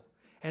tremble,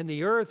 and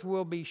the earth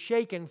will be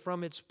shaken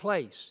from its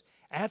place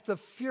at the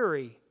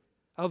fury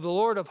of the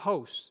Lord of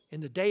hosts in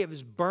the day of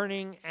his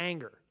burning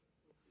anger.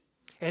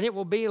 And it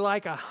will be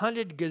like a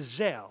hunted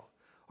gazelle,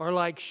 or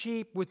like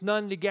sheep with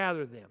none to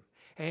gather them.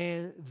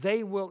 And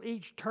they will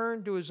each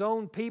turn to his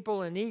own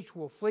people, and each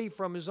will flee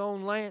from his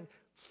own land,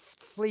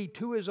 flee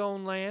to his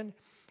own land.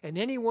 And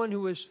anyone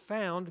who is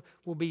found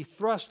will be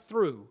thrust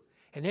through,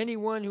 and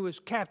anyone who is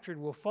captured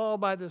will fall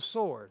by the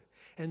sword.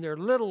 And their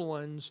little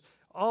ones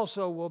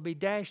also will be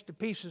dashed to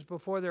pieces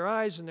before their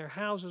eyes, and their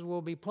houses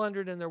will be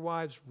plundered, and their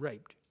wives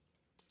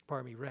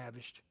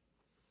ravished.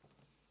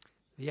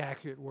 The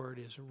accurate word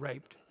is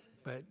raped,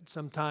 but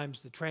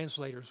sometimes the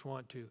translators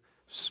want to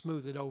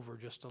smooth it over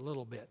just a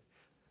little bit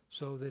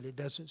so that it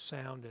doesn't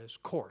sound as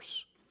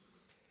coarse.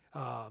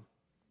 And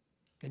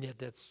yet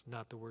that's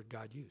not the word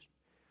God used.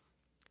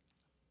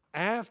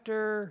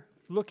 After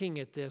looking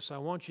at this, I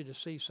want you to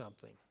see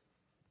something.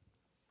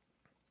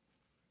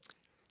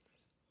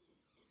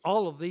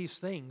 All of these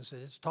things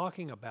that it's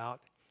talking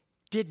about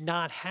did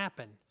not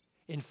happen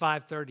in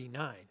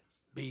 539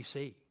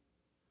 BC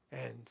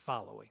and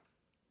following.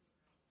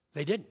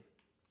 They didn't.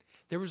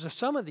 There was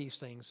some of these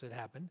things that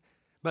happened,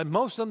 but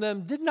most of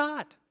them did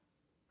not.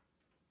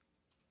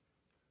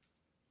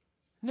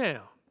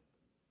 Now,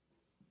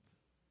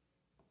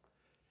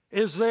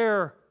 has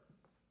there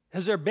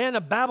been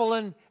a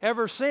Babylon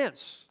ever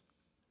since?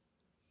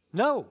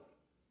 No.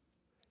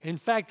 In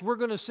fact, we're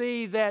going to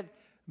see that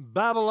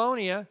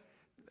Babylonia,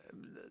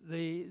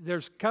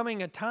 there's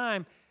coming a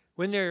time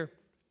when the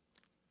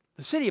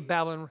city of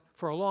Babylon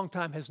for a long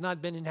time has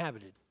not been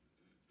inhabited.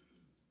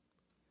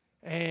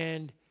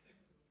 And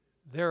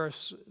there are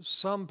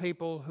some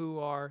people who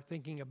are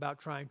thinking about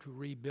trying to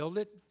rebuild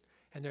it,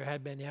 and there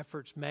have been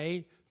efforts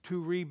made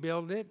to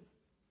rebuild it.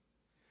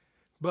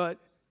 But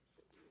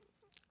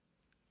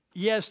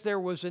yes, there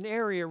was an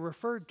area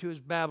referred to as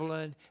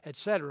Babylon,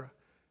 etc.,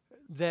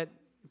 that,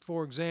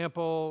 for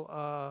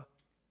example,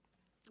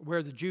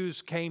 where the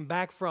Jews came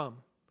back from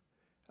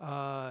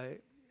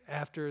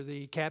after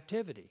the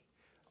captivity.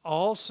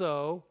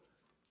 Also,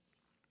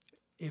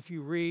 if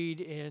you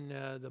read in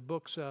the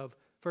books of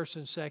 1st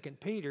and 2nd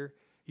Peter,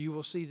 you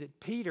will see that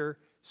Peter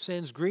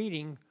sends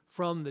greeting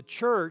from the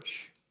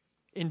church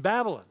in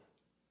Babylon.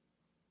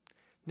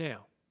 Now,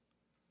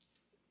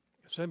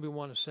 some people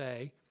want to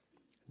say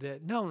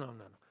that no.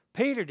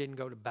 Peter didn't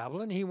go to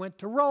Babylon. He went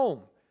to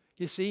Rome.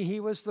 You see, he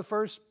was the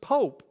first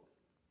pope.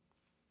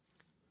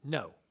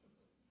 No,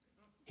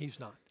 he's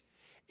not.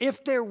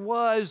 If there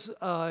was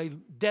a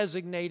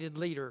designated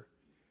leader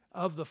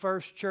of the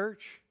first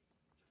church,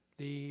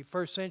 the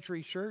first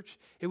century church,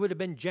 it would have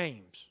been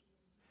James,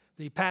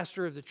 the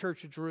pastor of the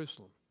church of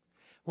Jerusalem.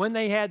 When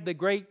they had the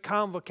great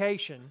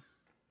convocation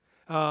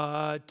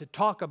to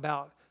talk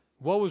about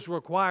what was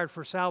required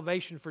for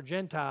salvation for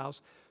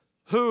Gentiles,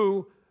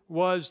 who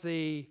was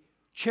the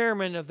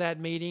chairman of that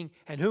meeting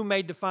and who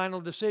made the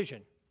final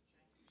decision?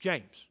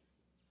 James.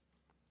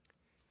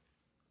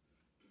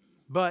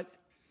 But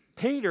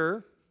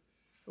Peter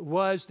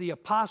was the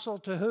apostle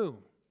to whom?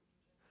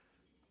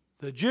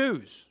 The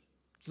Jews.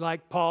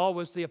 Like Paul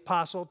was the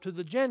apostle to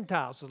the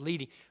Gentiles, the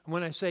leading. And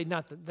when I say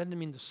not, that doesn't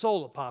mean the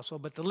sole apostle,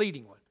 but the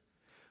leading one.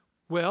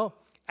 Well,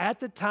 at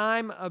the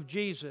time of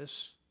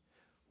Jesus,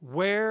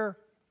 where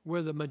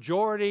were the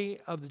majority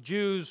of the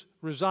Jews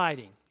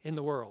residing in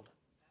the world?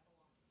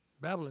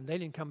 Babylon. They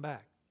didn't come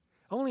back.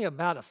 Only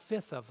about a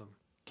fifth of them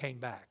came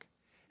back.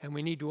 And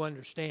we need to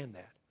understand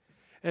that.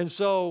 And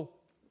so,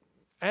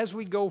 as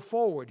we go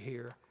forward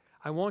here,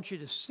 I want you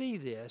to see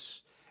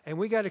this, and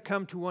we got to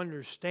come to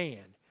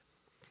understand.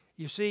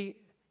 You see,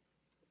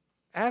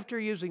 after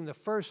using the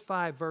first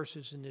 5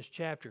 verses in this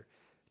chapter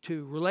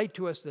to relate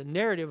to us the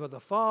narrative of the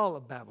fall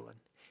of Babylon,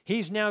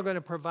 he's now going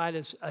to provide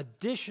us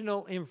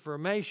additional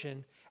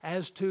information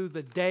as to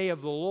the day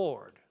of the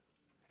Lord.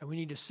 And we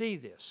need to see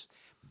this.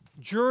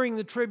 During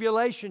the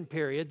tribulation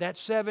period, that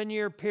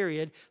 7-year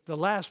period, the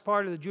last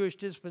part of the Jewish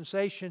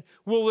dispensation,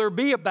 will there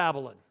be a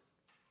Babylon?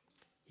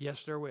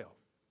 Yes, there will.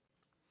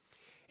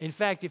 In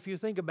fact, if you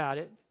think about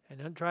it,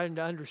 and I'm trying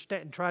to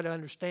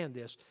understand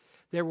this,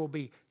 there will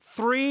be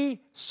 3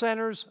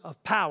 centers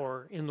of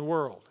power in the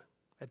world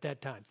at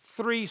that time.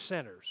 3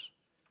 centers.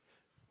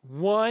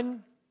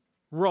 1,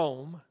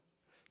 Rome.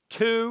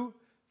 2,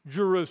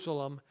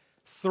 Jerusalem.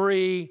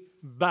 3,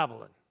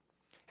 Babylon.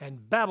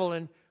 And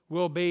Babylon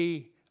will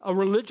be a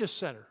religious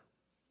center,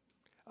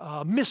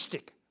 a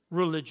mystic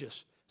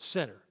religious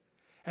center.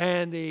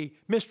 And the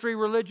mystery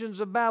religions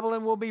of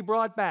Babylon will be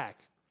brought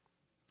back.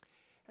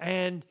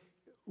 And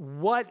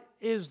what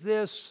is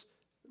this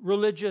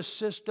religious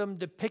system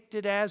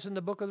depicted as in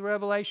the book of the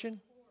Revelation?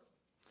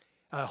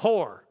 A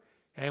whore.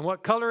 And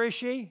what color is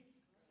she?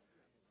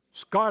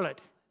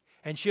 Scarlet.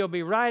 And she'll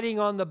be riding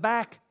on the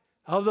back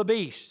of the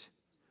beast,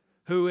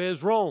 who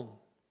is Rome,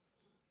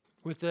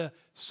 with the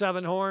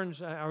 7 horns,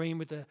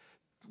 with the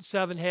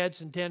 7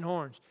 heads and 10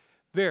 horns.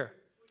 Vera.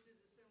 Which is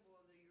a symbol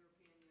of the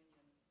European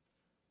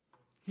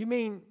Union. You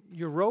mean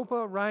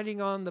Europa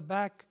riding on the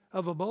back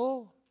of a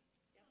bull?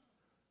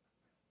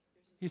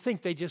 You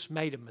think they just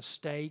made a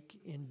mistake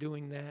in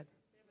doing that?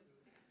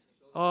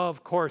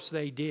 Of course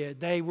they did.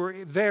 They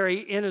were very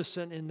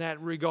innocent in that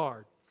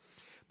regard.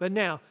 But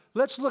now,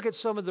 let's look at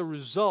some of the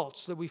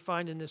results that we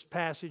find in this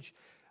passage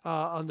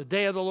on the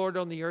day of the Lord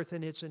on the earth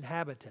and its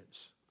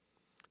inhabitants.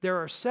 There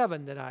are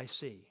 7 that I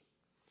see.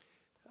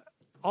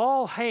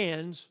 All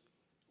hands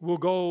will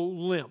go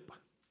limp.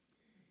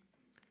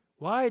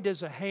 Why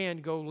does a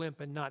hand go limp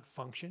and not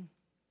function?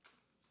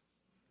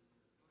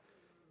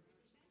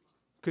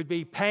 Could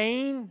be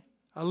pain,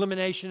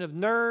 elimination of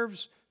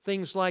nerves,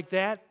 things like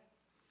that.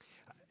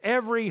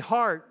 Every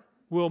heart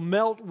will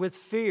melt with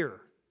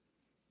fear.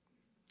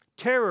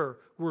 Terror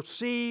will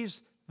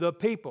seize the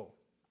people.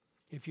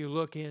 If you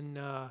look in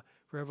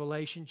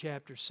Revelation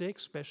chapter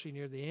 6, especially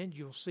near the end,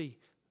 you'll see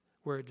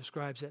where it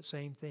describes that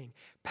same thing.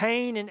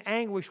 Pain and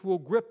anguish will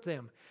grip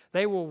them.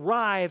 They will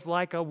writhe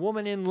like a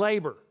woman in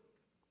labor.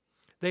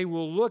 They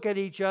will look at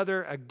each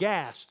other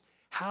aghast.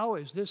 How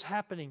is this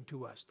happening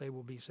to us? They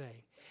will be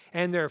saying.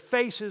 And their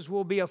faces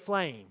will be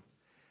aflame.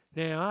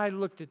 Now, I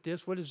looked at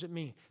this. What does it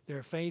mean?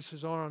 Their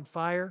faces are on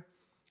fire?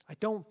 I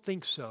don't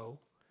think so.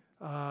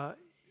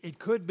 It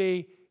could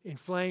be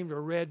inflamed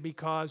or red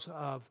because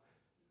of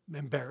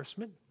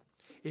embarrassment.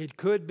 It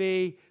could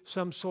be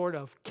some sort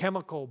of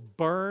chemical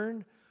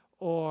burn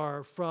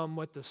or from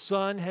what the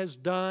sun has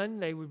done.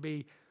 They would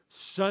be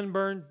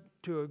sunburned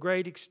to a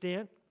great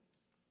extent.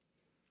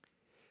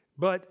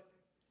 But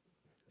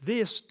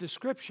this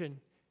description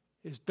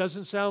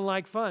doesn't sound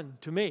like fun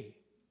to me.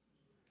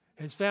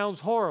 It sounds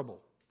horrible.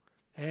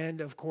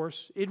 And of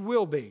course, it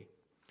will be.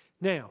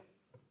 Now,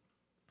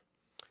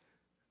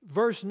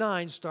 verse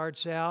 9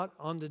 starts out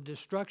on the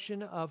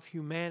destruction of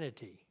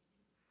humanity.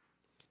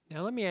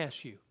 Now, let me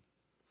ask you,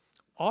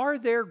 are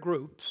there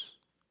groups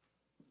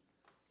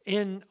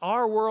in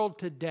our world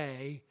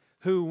today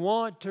who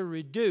want to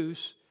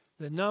reduce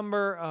the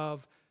number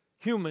of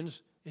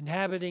humans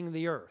inhabiting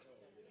the earth?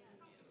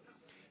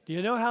 Do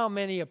you know how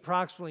many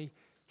approximately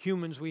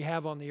humans we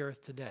have on the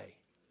earth today?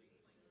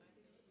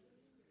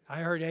 I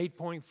heard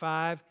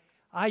 8.5.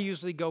 I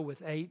usually go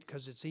with 8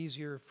 because it's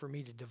easier for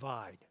me to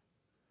divide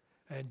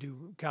and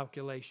do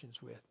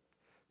calculations with.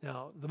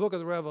 Now, the book of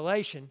the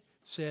Revelation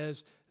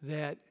says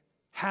that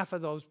half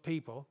of those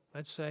people,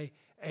 let's say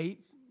 8,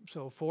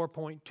 so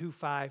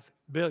 4.25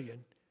 billion,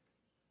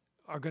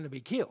 are going to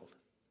be killed.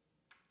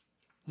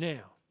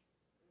 Now,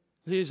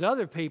 these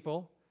other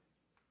people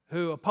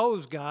who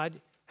oppose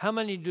God, how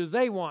many do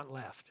they want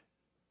left?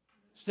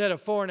 Instead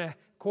of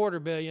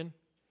 4.25 billion,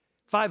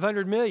 500 million.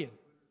 500 million.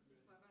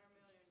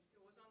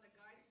 It was on the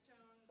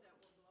Guidestones that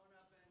were blown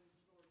up in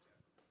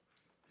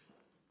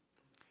Georgia.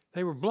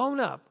 They were blown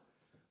up.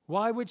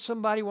 Why would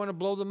somebody want to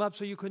blow them up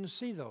so you couldn't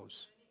see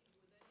those?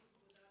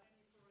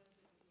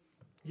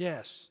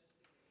 Yes.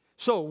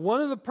 So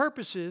one of the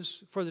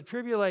purposes for the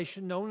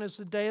tribulation, known as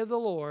the day of the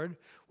Lord,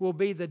 will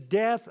be the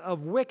death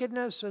of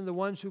wickedness and the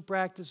ones who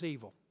practice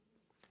evil.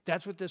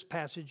 That's what this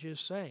passage is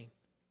saying.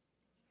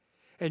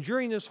 And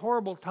during this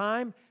horrible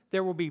time,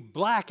 there will be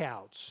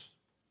blackouts.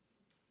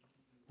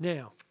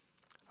 Now,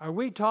 are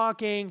we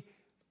talking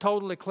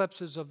total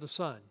eclipses of the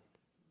sun?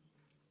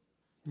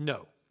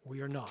 No, we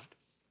are not.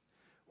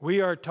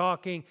 We are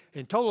talking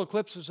in total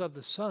eclipses of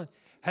the sun.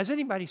 Has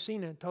anybody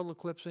seen a total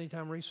eclipse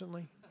anytime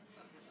recently?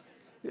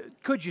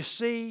 Could you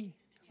see?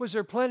 Was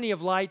there plenty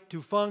of light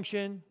to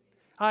function?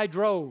 I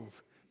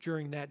drove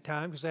during that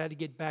time because I had to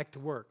get back to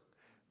work.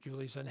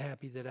 Julie's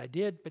unhappy that I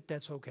did, but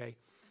that's okay.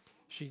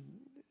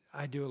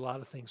 I do a lot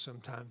of things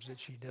sometimes that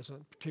she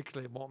doesn't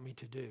particularly want me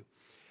to do.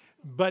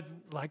 But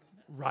like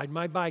ride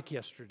my bike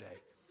yesterday.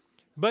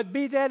 But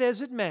be that as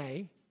it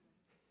may,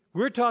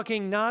 we're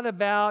talking not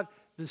about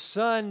the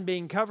sun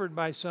being covered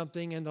by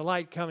something and the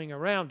light coming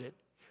around it.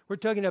 We're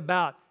talking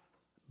about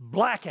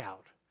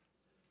blackout,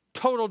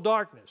 total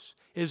darkness.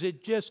 Is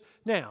it just,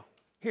 now,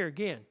 here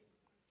again,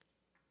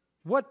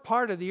 what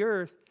part of the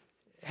earth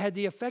had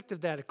the effect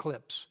of that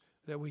eclipse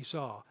that we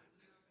saw?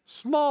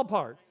 Small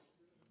part.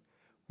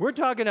 We're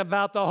talking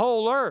about the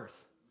whole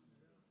earth.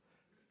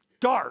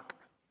 Dark.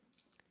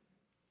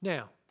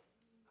 Now,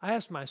 I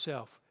asked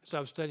myself as I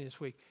was studying this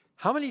week,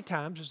 how many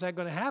times is that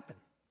going to happen?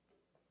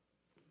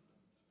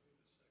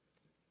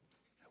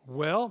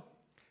 Well,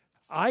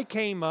 I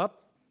came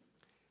up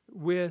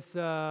with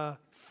 5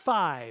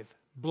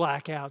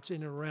 blackouts in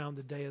and around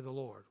the day of the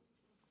Lord.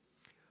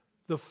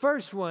 The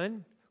first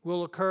one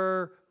will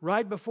occur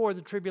right before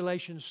the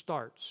tribulation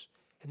starts,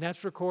 and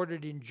that's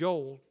recorded in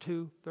Joel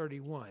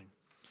 2:31.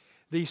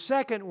 The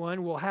second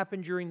one will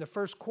happen during the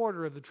first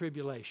quarter of the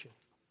tribulation.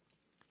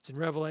 It's in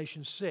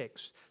Revelation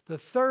 6. The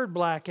third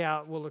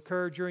blackout will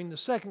occur during the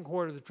second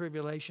quarter of the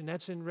tribulation.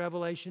 That's in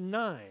Revelation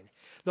 9.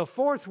 The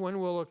fourth one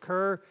will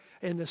occur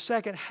in the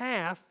second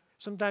half,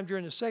 sometime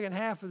during the second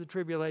half of the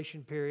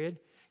tribulation period.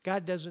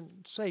 God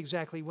doesn't say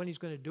exactly when He's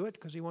going to do it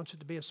because He wants it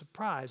to be a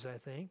surprise, I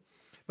think.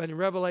 But in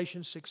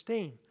Revelation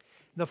 16.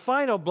 The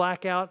final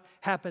blackout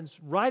happens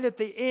right at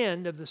the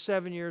end of the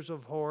 7 years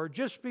of horror,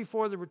 just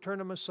before the return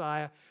of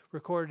Messiah,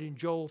 recorded in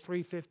Joel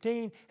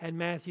 3:15 and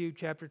Matthew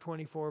chapter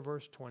 24,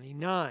 verse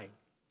 29.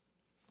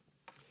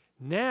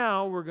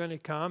 Now we're going to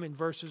come in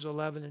verses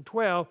 11 and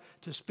 12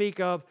 to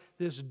speak of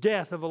this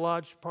death of a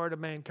large part of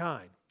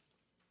mankind.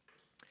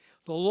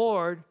 The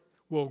Lord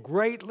will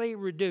greatly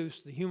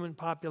reduce the human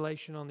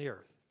population on the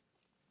earth.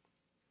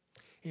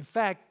 In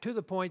fact, to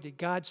the point that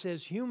God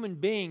says human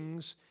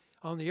beings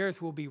on the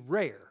earth will be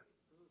rare.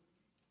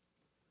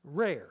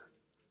 Rare.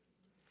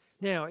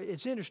 Now,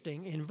 it's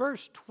interesting. In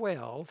verse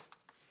 12,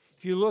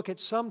 if you look at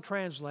some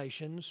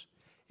translations,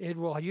 it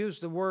will use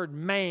the word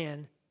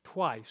man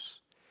twice.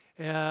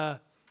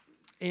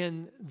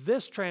 In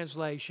this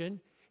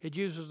translation, it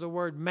uses the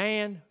word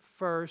man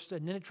first,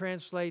 and then it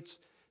translates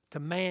to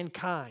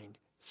mankind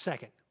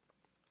second.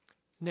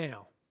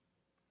 Now,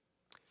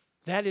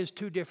 that is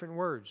 2 different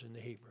words in the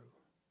Hebrew,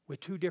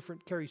 with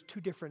carries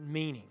 2 different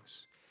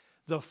meanings.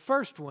 The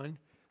first one,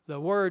 the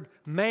word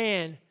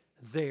man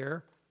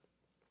there,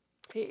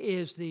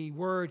 is the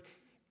word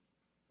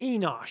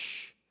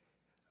Enosh.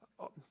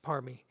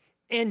 Enoshi.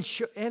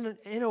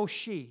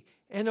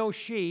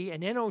 Enoshi,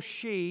 and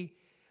Enoshi,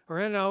 or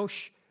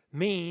Enosh,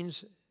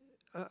 means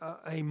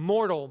a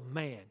mortal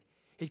man.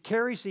 It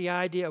carries the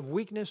idea of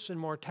weakness and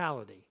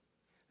mortality.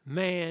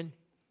 Man,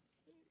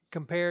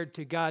 compared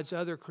to God's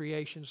other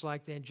creations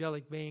like the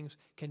angelic beings,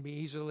 can be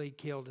easily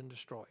killed and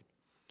destroyed.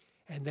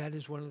 And that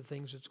is one of the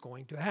things that's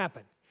going to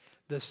happen.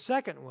 The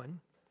second one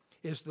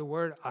is the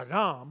word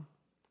Adam,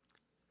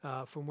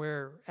 from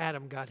where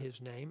Adam got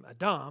his name.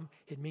 Adam,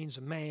 it means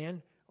a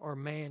man or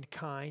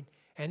mankind,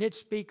 and it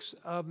speaks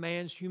of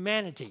man's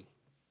humanity,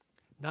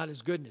 not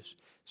his goodness.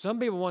 Some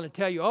people want to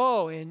tell you,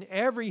 oh, in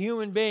every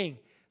human being,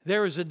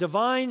 there is a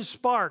divine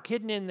spark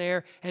hidden in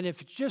there, and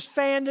if it's just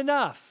fanned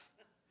enough,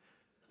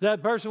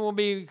 that person will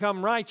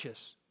become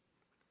righteous.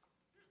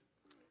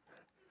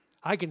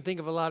 I can think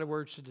of a lot of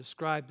words to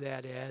describe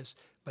that as,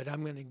 but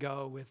I'm going to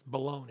go with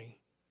baloney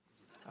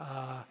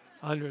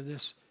under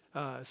this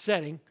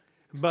setting.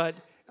 But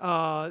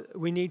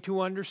we need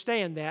to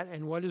understand that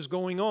and what is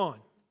going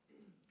on.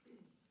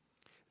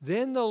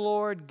 Then the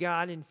Lord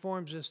God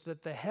informs us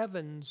that the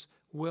heavens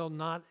will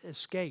not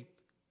escape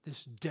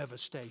this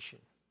devastation.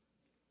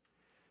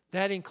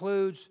 That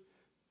includes,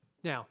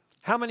 now,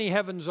 how many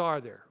heavens are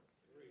there?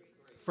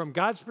 From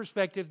God's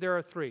perspective, there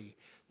are 3.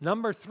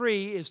 Number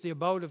 3 is the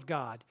abode of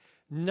God.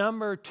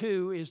 Number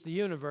 2 is the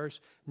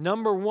universe.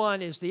 Number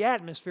 1 is the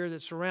atmosphere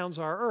that surrounds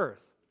our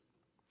earth.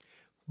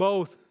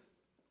 Both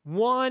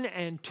 1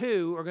 and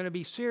 2 are going to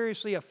be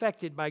seriously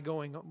affected by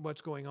what's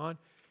going on.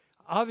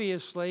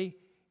 Obviously,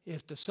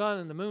 if the sun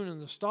and the moon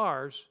and the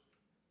stars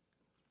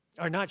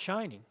are not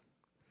shining.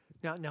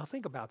 Now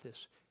think about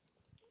this.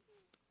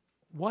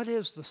 What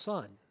is the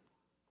sun?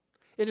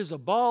 It is a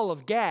ball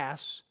of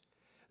gas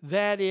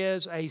that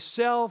is a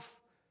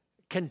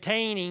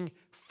self-containing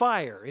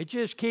fire. It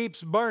just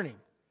keeps burning.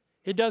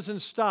 It doesn't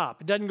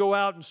stop. It doesn't go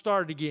out and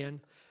start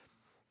again.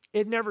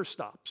 It never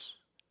stops.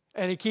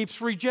 And it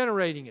keeps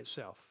regenerating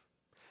itself.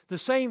 The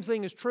same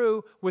thing is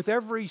true with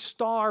every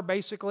star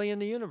basically in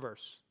the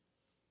universe.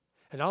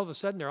 And all of a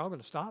sudden they're all going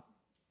to stop?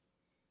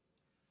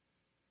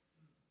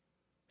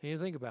 Can you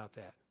think about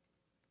that?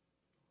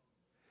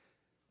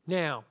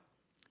 Now,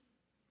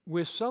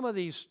 with some of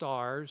these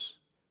stars,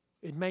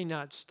 it may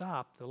not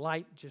stop. The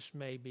light just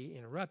may be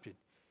interrupted.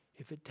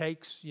 If it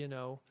takes,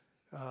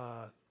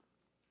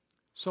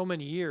 so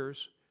many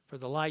years for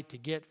the light to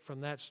get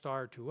from that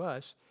star to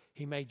us,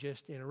 He may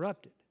just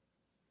interrupt it.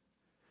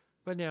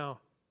 But now,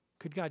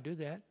 could God do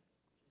that?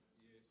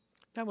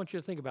 Now I want you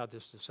to think about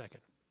this a second.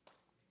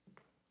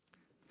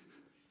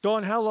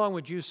 Dawn, how long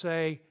would you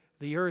say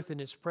the earth in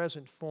its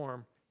present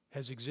form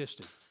has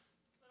existed?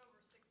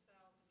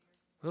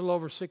 A little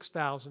over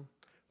 6,000.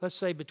 Let's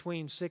say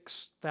between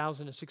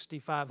 6,000 and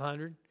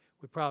 6,500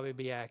 would probably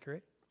be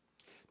accurate.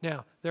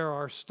 Now, there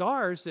are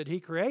stars that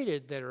He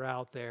created that are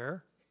out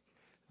there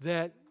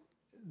that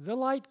the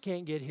light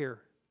can't get here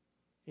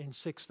in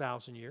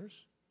 6,000 years.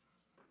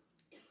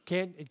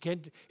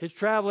 It's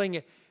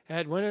traveling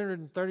at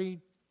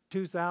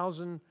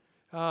 132,000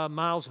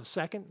 miles a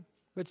second,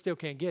 but still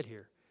can't get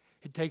here.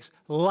 It takes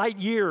light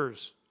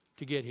years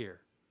to get here.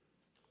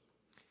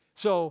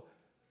 So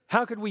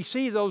how could we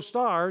see those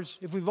stars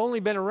if we've only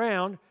been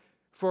around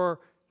for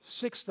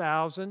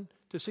 6,000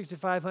 to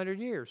 6,500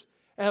 years?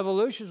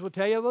 Evolutionists will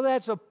tell you, well,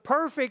 that's a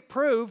perfect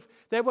proof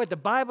that what the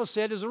Bible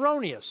said is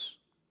erroneous.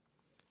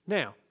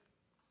 Now,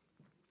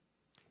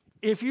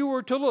 if you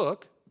were to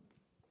look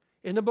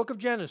in the book of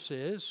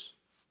Genesis,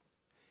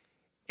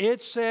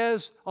 it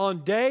says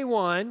on day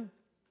one,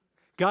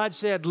 God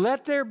said,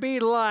 let there be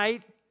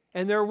light,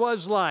 and there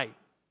was light.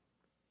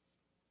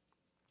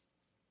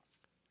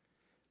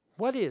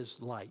 What is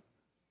light?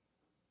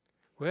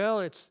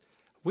 Well,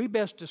 we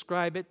best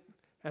describe it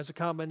as a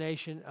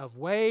combination of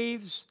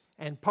waves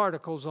and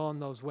particles on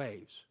those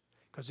waves,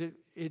 because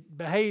it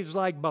behaves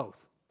like both.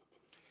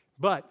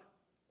 But,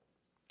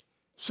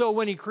 so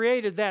when he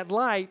created that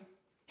light,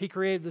 he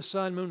created the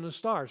sun, moon, and the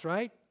stars,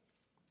 right?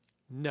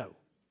 No.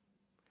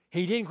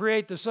 He didn't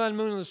create the sun,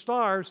 moon, and the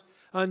stars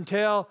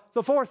until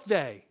the fourth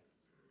day.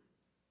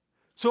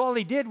 So all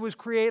he did was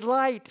create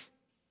light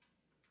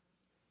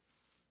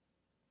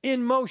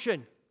in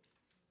motion.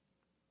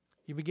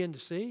 You begin to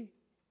see?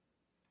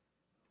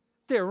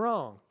 They're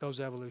wrong, those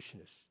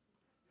evolutionists.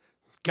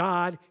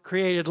 God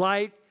created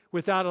light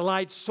without a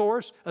light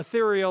source,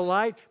 ethereal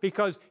light,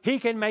 because he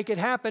can make it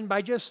happen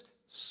by just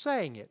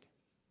saying it.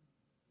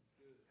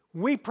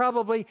 We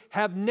probably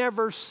have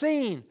never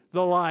seen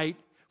the light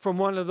from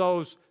one of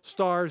those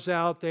stars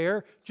out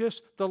there,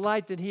 just the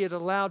light that he had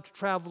allowed to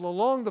travel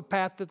along the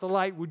path that the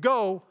light would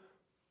go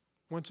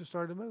once it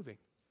started moving.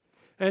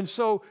 And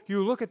so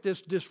you look at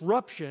this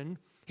disruption,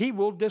 he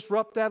will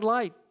disrupt that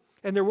light,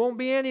 and there won't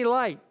be any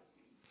light.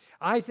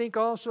 I think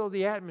also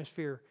the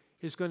atmosphere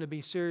is going to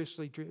be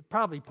seriously,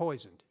 probably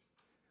poisoned,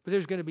 but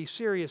there's going to be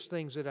serious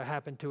things that have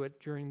happened to it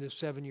during this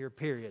 7-year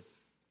period.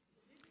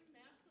 Didn't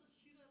NASA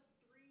shoot up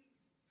 3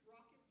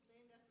 rockets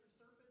named after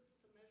serpents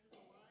to measure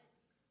the light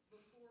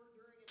before,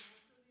 during, and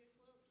after the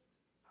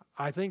eclipse?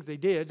 I think they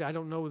did. I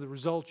don't know the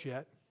results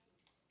yet.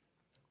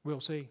 We'll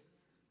see.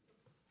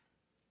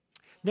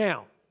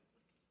 Now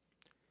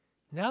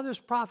this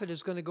prophet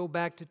is going to go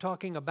back to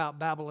talking about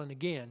Babylon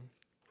again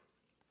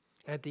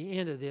at the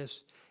end of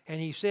this,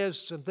 and he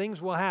says some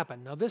things will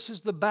happen. Now this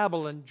is the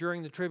Babylon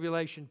during the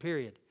tribulation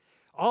period.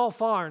 All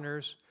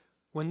foreigners,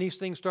 when these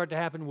things start to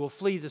happen, will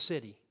flee the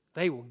city.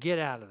 They will get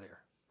out of there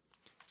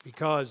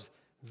because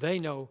they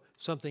know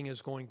something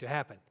is going to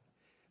happen.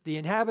 The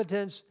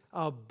inhabitants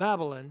of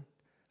Babylon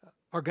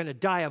are going to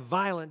die a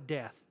violent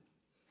death,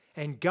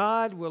 and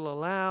God will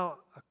allow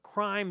a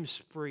crime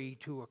spree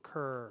to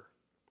occur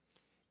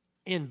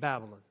in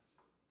Babylon.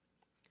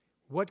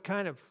 What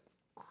kind of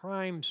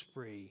crime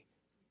spree?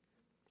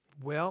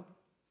 Well,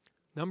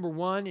 number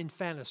one,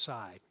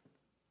 infanticide.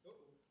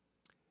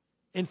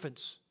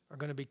 Infants are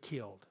going to be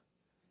killed.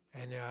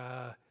 And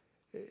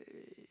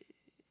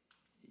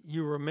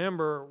you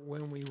remember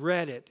when we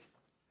read it,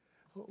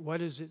 what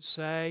does it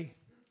say?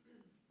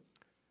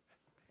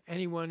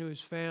 Anyone who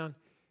is found,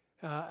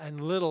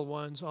 and little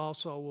ones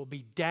also will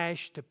be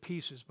dashed to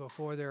pieces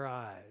before their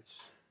eyes.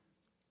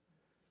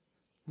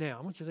 Now,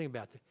 I want you to think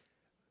about this.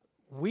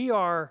 We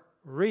are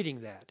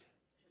reading that.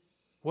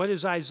 What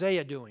is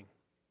Isaiah doing?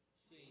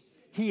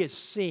 He is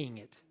seeing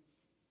it.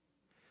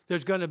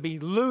 There's going to be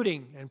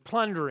looting and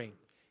plundering.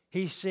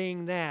 He's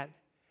seeing that.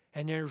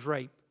 And there's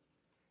rape.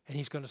 And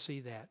he's going to see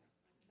that.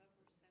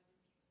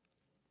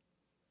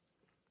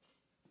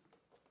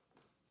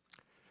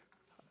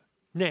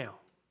 Now,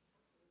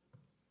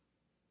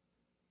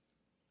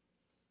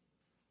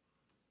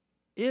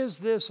 is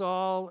this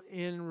all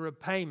in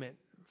repayment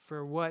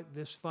for what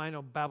this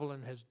final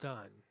Babylon has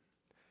done?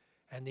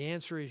 And the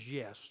answer is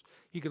yes.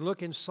 You can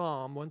look in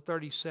Psalm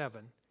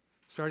 137,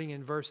 starting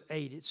in verse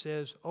 8. It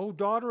says, O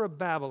daughter of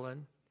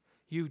Babylon,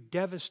 you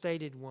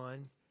devastated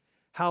one,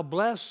 how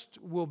blessed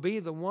will be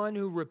the one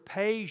who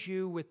repays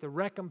you with the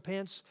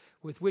recompense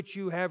with which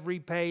you have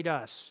repaid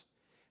us.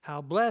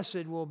 How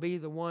blessed will be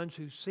the ones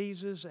who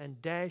seizes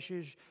and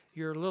dashes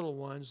your little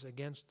ones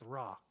against the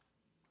rock.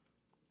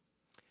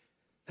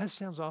 That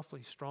sounds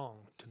awfully strong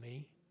to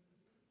me.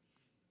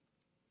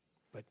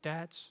 But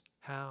that's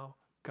how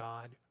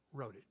God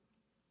wrote it,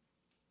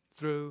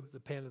 through the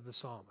pen of the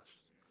psalmist.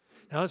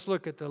 Now let's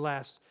look at the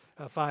last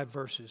 5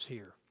 verses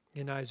here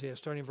in Isaiah,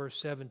 starting in verse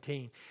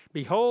 17.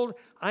 Behold,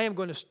 I am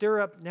going to stir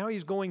up, now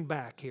he's going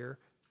back here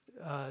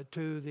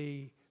to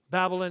the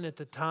Babylon at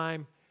the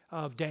time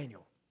of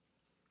Daniel.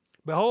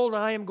 Behold,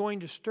 I am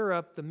going to stir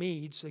up the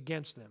Medes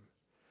against them,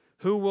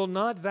 who will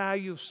not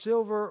value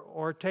silver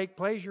or take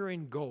pleasure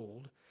in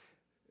gold.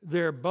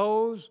 Their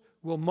bows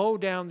will mow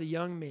down the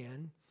young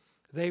men.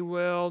 They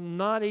will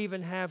not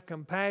even have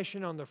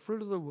compassion on the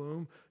fruit of the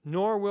womb,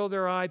 nor will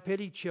their eye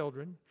pity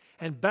children.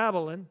 And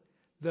Babylon,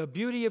 the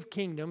beauty of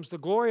kingdoms, the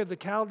glory of the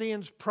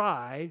Chaldeans'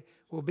 pride,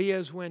 will be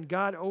as when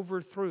God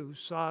overthrew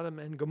Sodom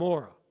and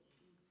Gomorrah.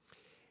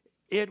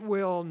 It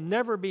will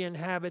never be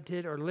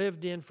inhabited or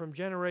lived in from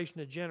generation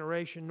to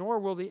generation, nor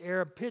will the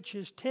Arab pitch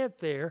his tent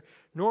there,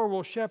 nor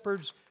will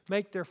shepherds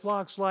make their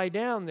flocks lie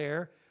down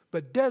there,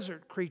 but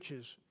desert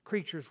creatures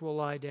creatures will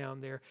lie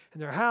down there,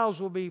 and their houses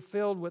will be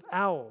filled with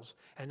owls,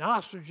 and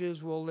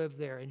ostriches will live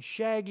there, and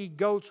shaggy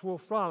goats will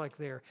frolic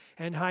there,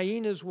 and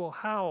hyenas will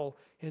howl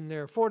in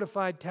their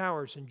fortified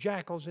towers, and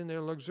jackals in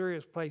their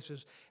luxurious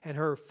places. And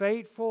her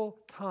fateful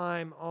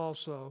time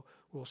also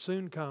will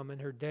soon come, and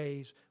her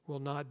days will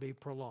not be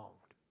prolonged.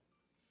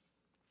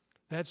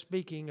 That's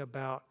speaking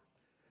about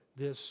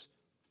this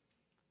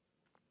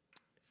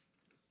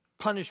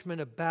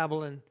punishment of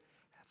Babylon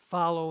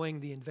following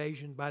the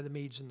invasion by the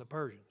Medes and the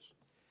Persians.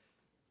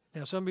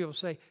 Now, some people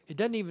say, it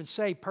doesn't even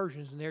say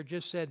Persians in there, it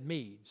just said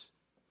Medes.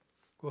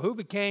 Well, who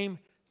became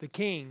the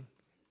king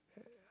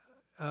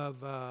of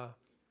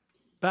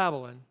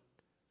Babylon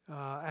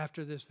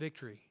after this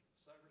victory?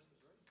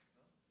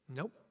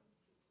 Nope.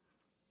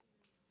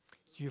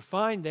 You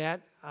find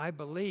that, I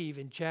believe,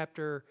 in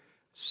chapter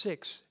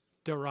 6.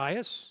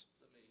 Darius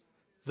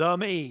the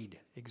Mede.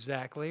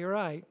 Exactly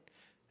right.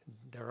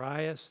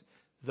 Darius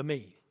the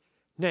Mede.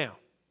 Now,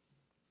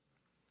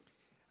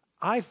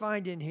 I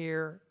find in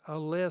here a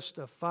list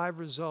of 5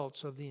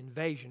 results of the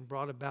invasion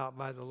brought about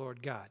by the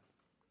Lord God.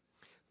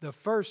 The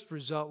first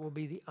result will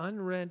be the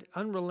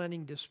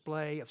unrelenting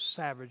display of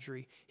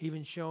savagery,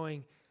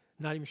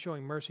 not even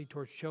showing mercy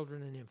towards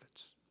children and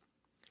infants.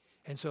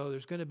 And so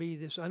there's going to be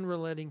this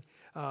unrelenting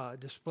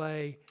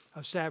display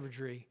of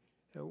savagery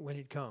when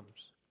it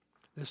comes.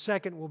 The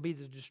second will be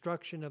the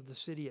destruction of the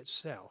city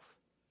itself.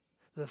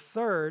 The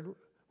third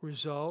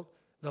result,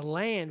 the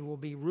land will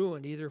be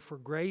ruined either for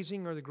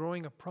grazing or the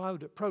growing of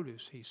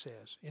produce, he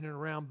says, in and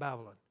around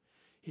Babylon.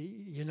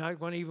 You're not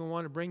going to even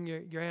want to bring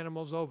your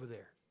animals over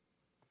there.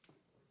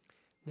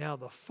 Now,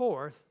 the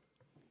fourth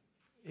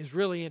is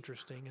really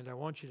interesting, and I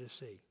want you to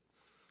see.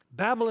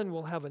 Babylon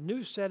will have a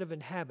new set of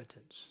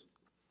inhabitants.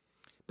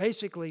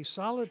 Basically,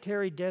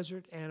 solitary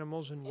desert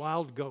animals and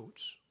wild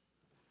goats.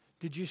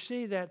 Did you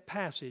see that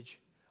passage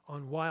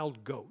on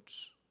wild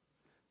goats?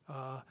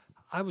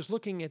 I was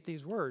looking at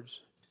these words.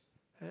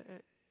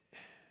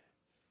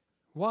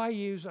 Why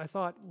use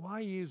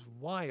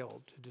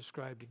wild to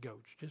describe the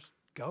goats? Just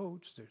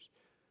goats. There's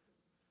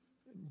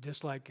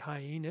just like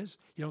hyenas.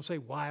 You don't say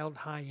wild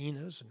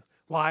hyenas and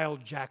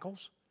wild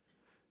jackals.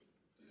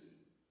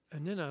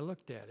 And then I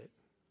looked at it.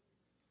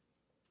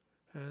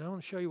 And I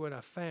want to show you what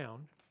I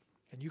found.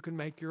 And you can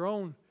make your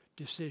own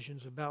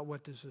decisions about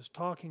what this is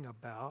talking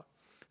about.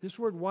 This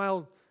word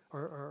wild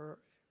or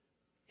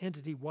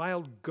entity,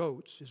 wild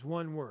goats, is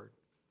one word.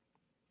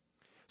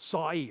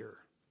 Sa'ir.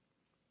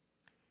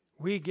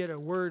 We get a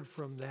word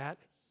from that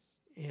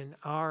in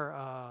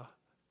our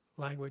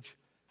language,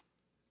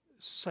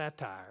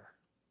 satire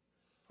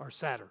or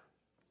satyr.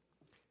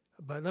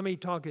 But let me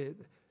talk.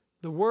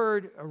 The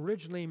word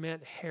originally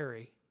meant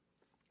hairy,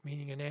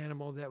 meaning an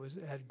animal that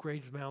had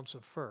great amounts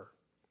of fur.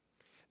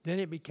 Then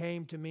it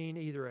became to mean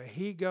either a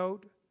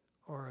he-goat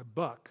or a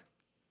buck.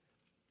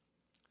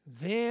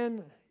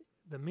 Then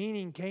the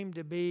meaning came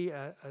to be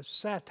a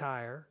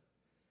satire,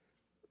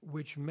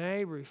 which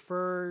may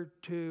refer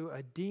to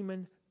a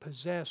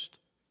demon-possessed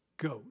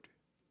goat.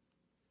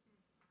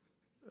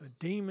 A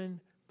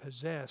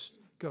demon-possessed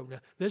goat. Now,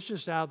 this is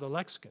just out of the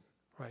lexicon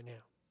right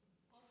now.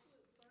 Also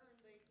at CERN,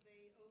 they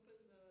opened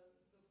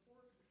the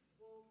port.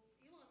 Well,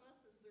 Elon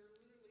Musk says they're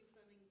literally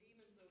sending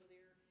demons over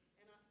there.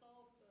 And I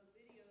saw a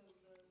video of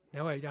the...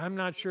 Now, wait, I'm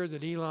not sure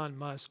that Elon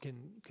Musk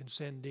can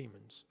send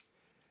demons.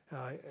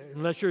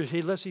 Unless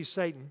he's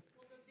Satan.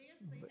 Well, the dance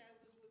they had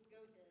was with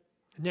goat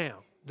heads.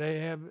 Now,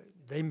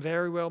 they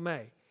very well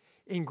may.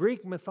 In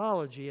Greek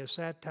mythology, a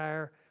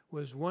satyr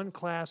was one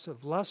class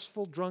of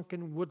lustful,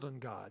 drunken woodland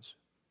gods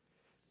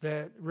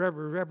that were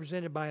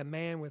represented by a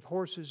man with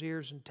horse's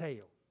ears and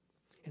tail.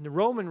 In the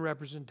Roman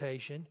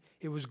representation,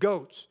 it was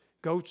goats,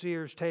 goat's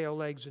ears, tail,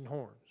 legs, and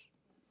horns.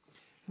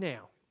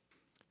 Now,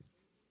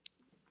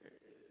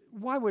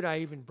 why would I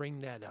even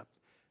bring that up?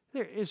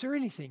 Is there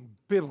anything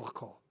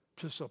biblical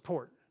to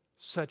support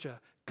such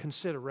a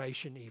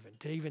consideration even,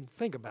 to even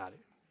think about it?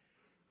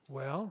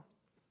 Well,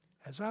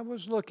 as I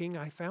was looking,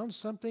 I found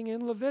something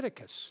in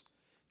Leviticus,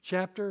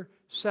 chapter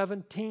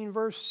 17,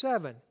 verse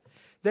 7.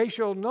 They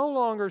shall no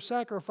longer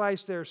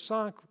sacrifice their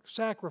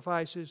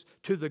sacrifices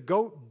to the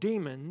goat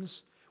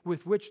demons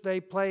with which they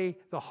play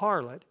the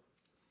harlot.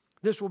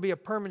 This will be a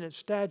permanent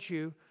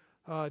statue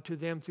to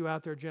them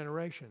throughout their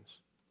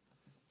generations.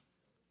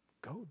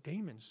 Goat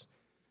demons.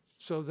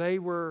 So they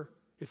were,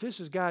 if this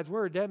is God's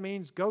word, that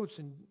means goats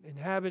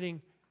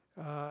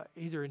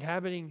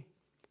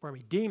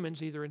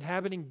demons either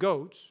inhabiting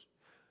goats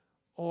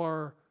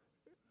or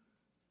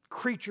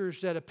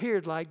creatures that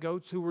appeared like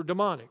goats who were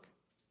demonic.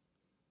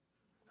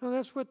 Well,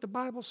 that's what the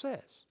Bible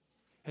says.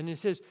 And it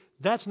says,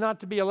 that's not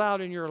to be allowed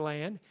in your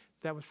land.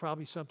 That was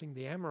probably something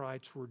the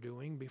Amorites were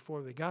doing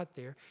before they got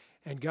there.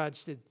 And God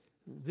said,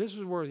 this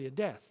is worthy of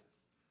death.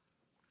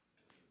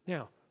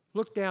 Now,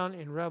 look down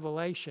in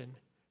Revelation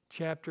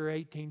chapter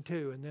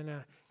 18:2, and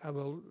then I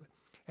will.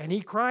 And he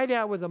cried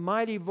out with a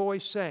mighty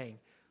voice, saying,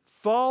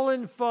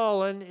 Fallen,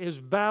 fallen is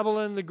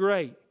Babylon the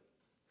Great.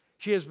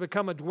 She has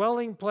become a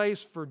dwelling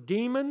place for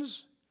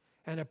demons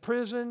and a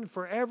prison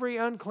for every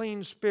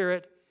unclean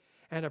spirit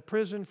and a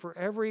prison for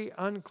every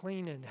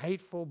unclean and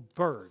hateful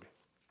bird.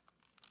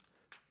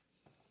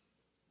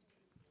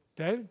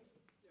 David?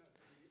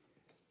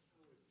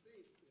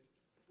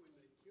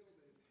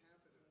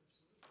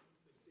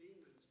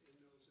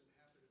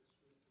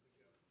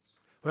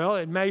 Well,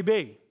 it may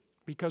be,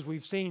 because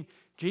we've seen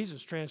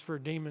Jesus transfer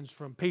demons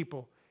from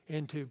people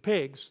into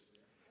pigs.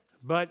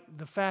 But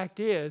the fact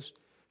is,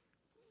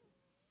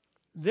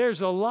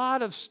 there's a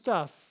lot of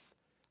stuff,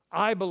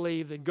 I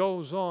believe, that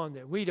goes on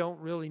that we don't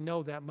really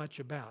know that much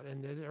about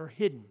and that are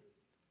hidden.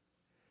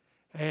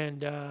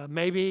 And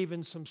maybe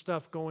even some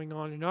stuff going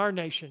on in our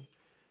nation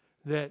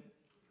that,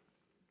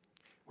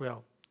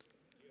 well,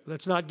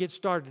 let's not get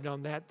started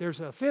on that. There's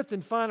a fifth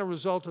and final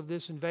result of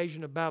this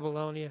invasion of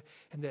Babylonia,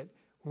 and that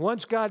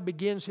once God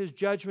begins his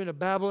judgment of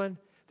Babylon,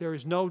 there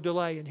is no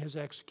delay in his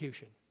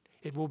execution.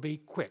 It will be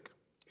quick.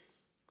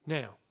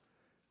 Now,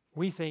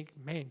 we think,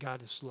 man,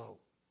 God is slow.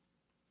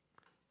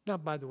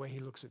 Not by the way he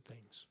looks at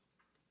things.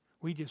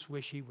 We just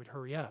wish he would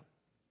hurry up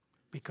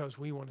because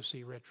we want to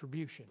see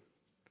retribution.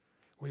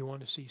 We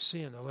want to see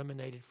sin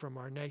eliminated from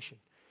our nation.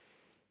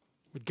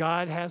 But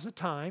God has a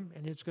time,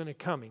 and it's going to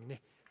coming.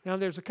 Now,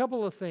 there's a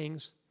couple of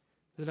things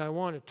that I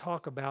want to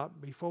talk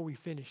about before we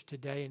finish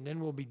today, and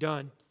then we'll be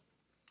done.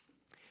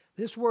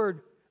 This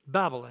word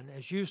Babylon,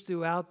 as used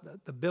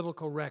throughout the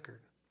biblical record,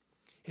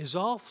 is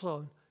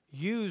also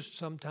used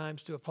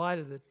sometimes to apply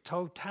to the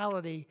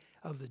totality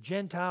of the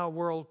Gentile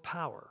world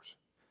powers.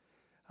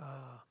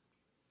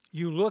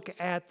 You look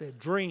at the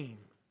dream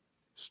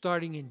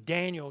starting in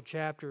Daniel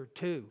chapter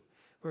 2,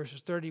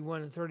 verses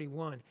 31 and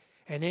 31,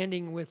 and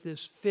ending with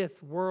this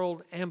fifth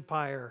world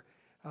empire,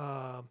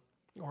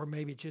 or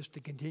maybe just a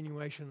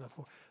continuation of the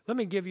fourth. Let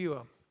me give you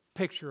a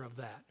picture of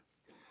that.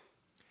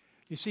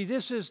 You see,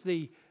 this is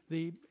the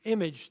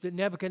image that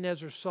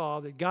Nebuchadnezzar saw,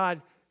 that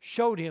God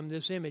showed him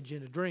this image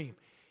in a dream.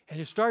 And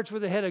it starts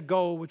with the head of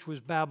gold, which was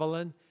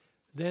Babylon,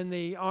 then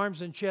the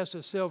arms and chest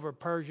of silver,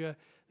 Persia,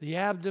 the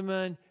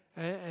abdomen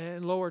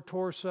and lower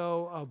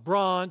torso of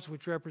bronze,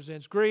 which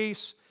represents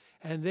Greece,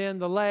 and then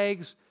the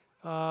legs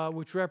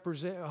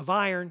of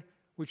iron,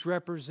 which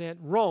represent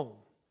Rome.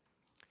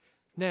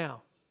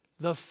 Now,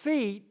 the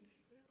feet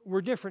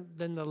were different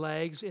than the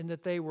legs in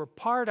that they were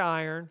part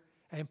iron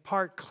and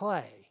part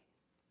clay.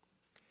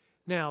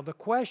 Now, the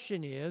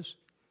question is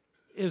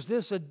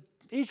this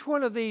each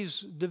one of these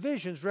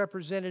divisions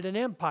represented an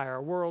empire,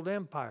 a world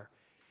empire.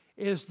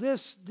 Is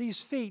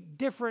these feet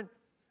different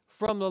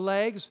from the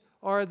legs,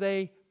 or are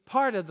they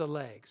part of the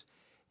legs?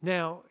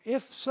 Now,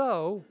 if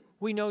so,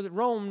 we know that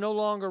Rome no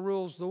longer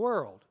rules the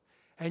world.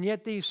 And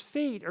yet these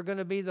feet are going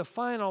to be the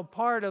final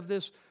part of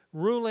this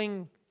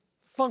ruling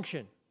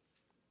function.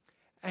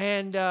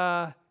 And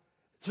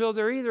so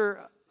they're either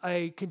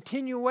a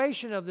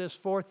continuation of this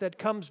fourth that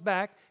comes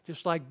back,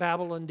 just like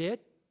Babylon did,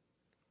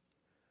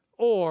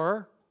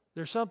 or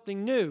there's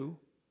something new,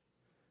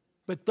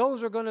 but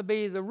those are going to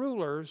be the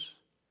rulers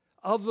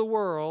of the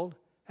world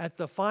at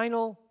the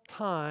final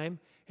time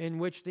in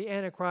which the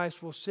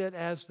Antichrist will sit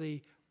as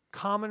the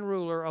common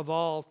ruler of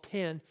all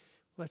 10,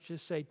 let's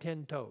just say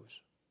 10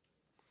 toes.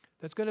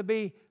 That's going to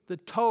be the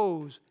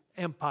toes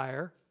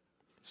empire.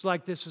 It's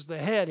like this is the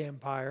head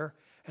empire,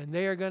 and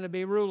they are going to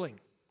be ruling.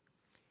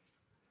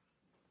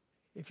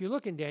 If you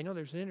look in Daniel,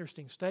 there's an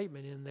interesting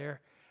statement in there.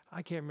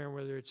 I can't remember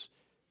whether it's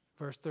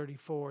verse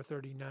 34,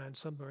 39,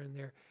 somewhere in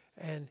there.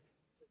 And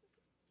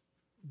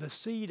the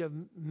seed of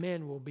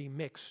men will be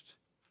mixed.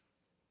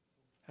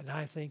 And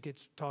I think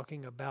it's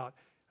talking about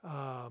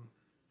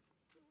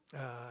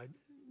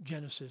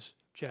Genesis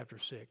chapter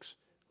 6,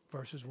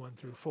 verses 1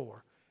 through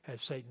 4,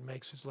 as Satan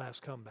makes his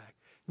last comeback.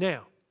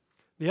 Now,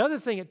 the other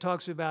thing it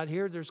talks about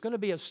here, there's going to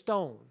be a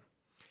stone.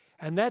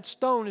 And that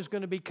stone is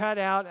going to be cut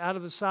out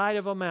of the side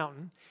of a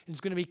mountain. And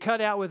it's going to be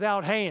cut out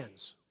without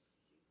hands,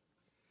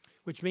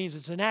 which means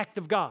it's an act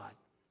of God.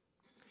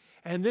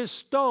 And this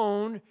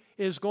stone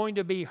is going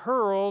to be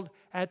hurled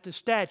at the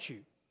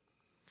statue.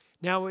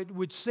 Now, it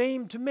would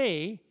seem to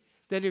me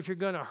that if you're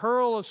going to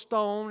hurl a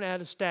stone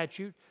at a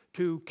statue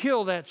to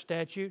kill that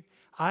statue,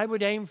 I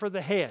would aim for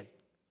the head.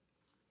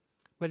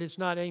 But it's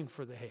not aimed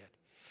for the head.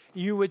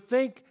 You would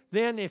think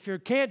then if you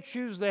can't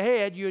choose the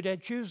head,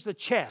 you'd choose the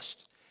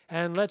chest.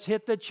 And let's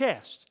hit the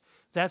chest.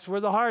 That's where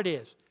the heart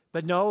is.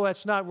 But no,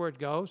 that's not where it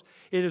goes.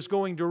 It is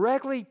going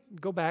directly,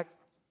 go back,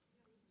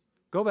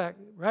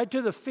 right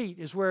to the feet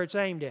is where it's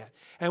aimed at.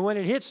 And when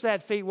it hits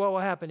that feet, what will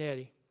happen,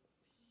 Eddie?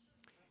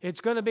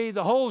 It's going to be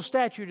the whole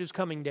statue is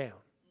coming down.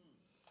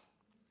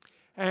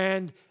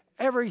 And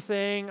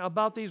everything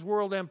about these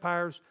world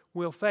empires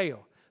will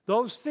fail.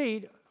 Those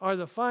feet are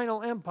the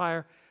final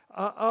empire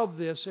of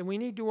this, and we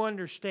need to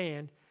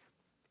understand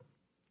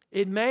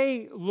it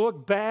may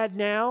look bad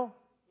now,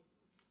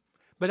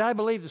 but I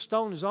believe the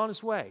stone is on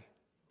its way.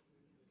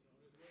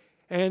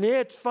 And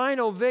its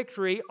final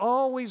victory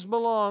always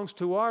belongs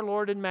to our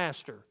Lord and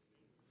Master.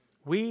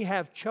 We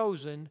have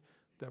chosen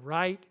the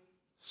right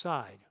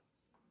side.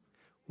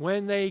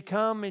 When they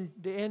come in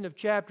the end of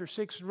chapter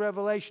 6 of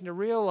Revelation to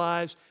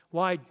realize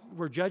where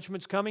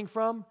judgment's coming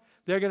from,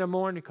 they're going to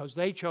mourn because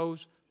they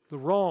chose the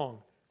wrong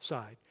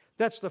side.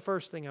 That's the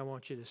first thing I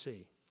want you to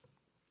see.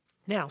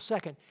 Now,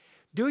 second,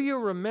 do you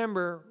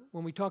remember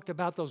when we talked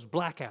about those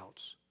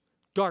blackouts,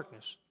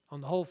 darkness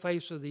on the whole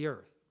face of the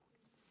earth?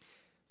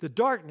 The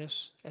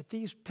darkness at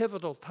these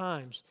pivotal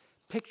times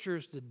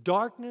pictures the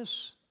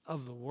darkness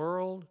of the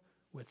world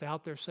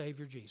without their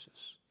Savior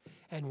Jesus.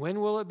 And when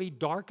will it be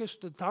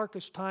darkest, the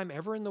darkest time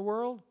ever in the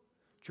world?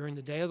 During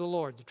the day of the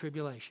Lord, the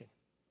tribulation.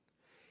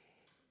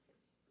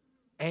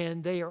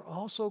 And they are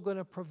also going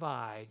to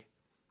provide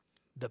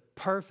the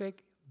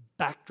perfect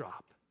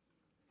backdrop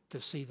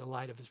to see the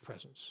light of His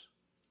presence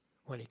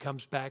when He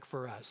comes back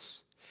for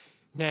us.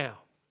 Now,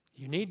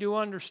 you need to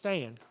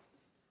understand,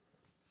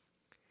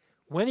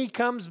 when He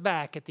comes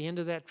back at the end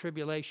of that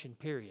tribulation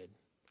period,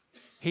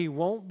 He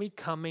won't be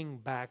coming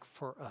back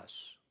for us.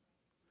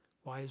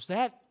 Why is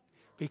that?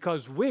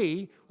 Because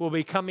we will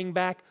be coming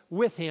back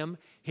with Him.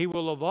 He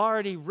will have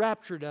already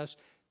raptured us,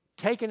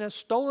 taken us,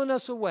 stolen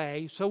us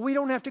away, so we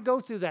don't have to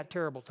go through that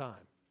terrible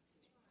time.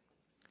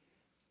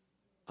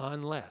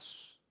 Unless,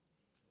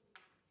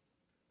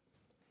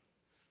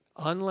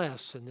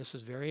 and this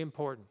is very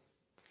important,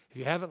 if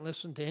you haven't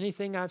listened to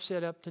anything I've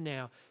said up to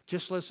now,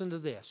 just listen to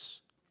this.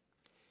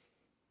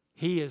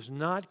 He is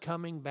not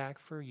coming back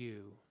for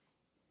you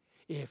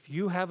if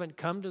you haven't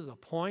come to the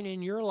point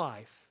in your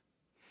life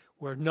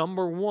where,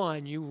 number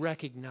one, you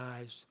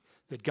recognize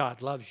that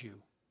God loves you,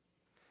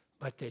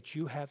 but that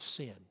you have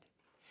sinned.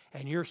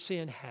 And your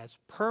sin has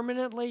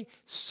permanently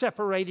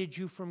separated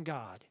you from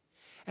God.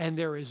 And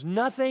there is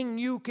nothing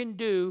you can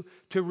do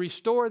to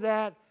restore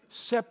that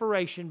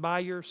separation by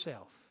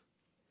yourself.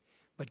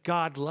 But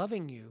God,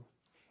 loving you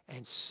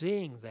and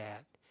seeing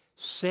that,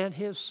 sent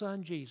His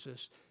Son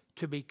Jesus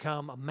to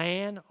become a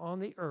man on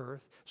the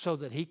earth so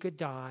that He could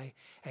die.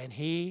 And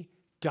He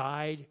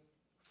died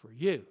for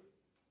you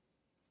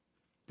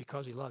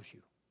because He loves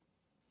you.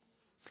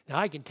 Now,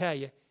 I can tell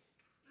you,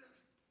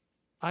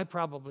 I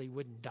probably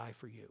wouldn't die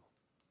for you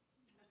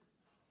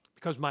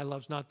because my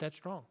love's not that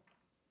strong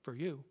for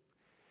you.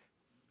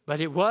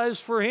 But it was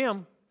for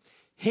Him.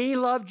 He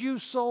loved you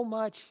so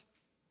much.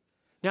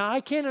 Now,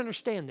 I can't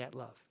understand that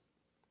love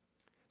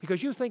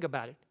because you think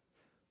about it.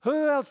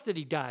 Who else did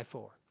He die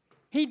for?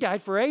 He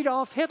died for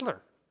Adolf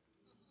Hitler.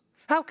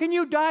 How can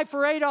you die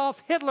for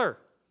Adolf Hitler?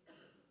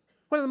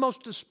 One of the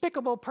most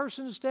despicable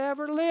persons to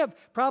ever live,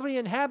 probably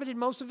inhabited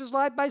most of his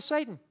life by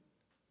Satan.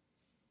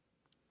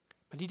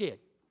 But He did.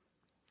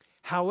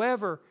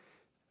 However,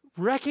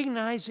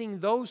 recognizing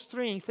those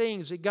three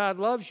things, that God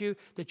loves you,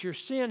 that your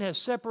sin has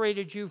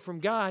separated you from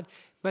God,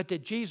 but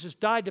that Jesus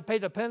died to pay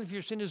the penalty for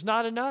your sin, is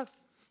not enough.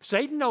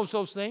 Satan knows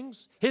those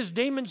things. His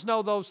demons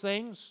know those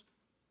things.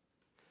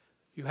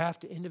 You have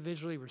to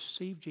individually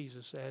receive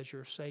Jesus as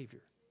your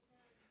Savior.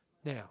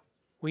 Now,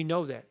 we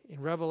know that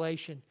in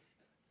Revelation,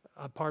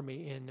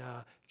 in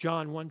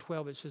John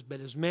 1:12, it says, "But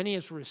as many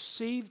as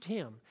received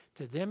Him,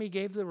 to them He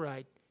gave the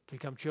right to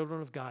become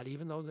children of God,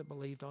 even those that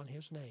believed on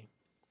His name."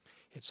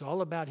 It's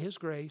all about His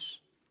grace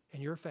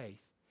and your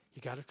faith.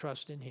 You got to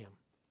trust in Him.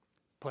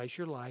 Place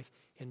your life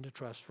into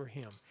trust for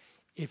Him.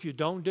 If you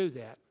don't do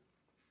that,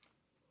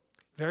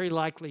 very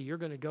likely you're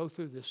going to go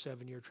through this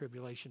 7-year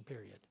tribulation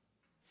period.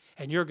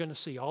 And you're going to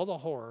see all the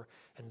horror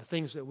and the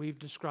things that we've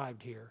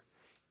described here,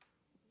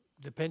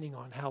 depending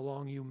on how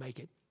long you make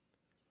it.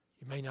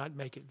 You may not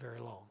make it very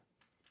long.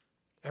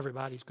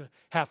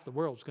 Half the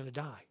world's going to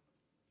die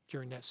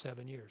during that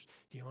 7 years.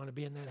 Do you want to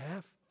be in that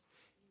half?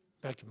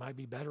 In fact, it might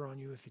be better on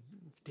you if you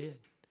did.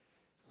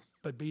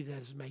 But be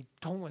that as it may,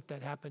 don't let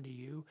that happen to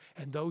you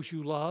and those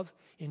you love.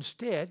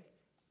 Instead,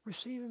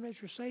 receive Him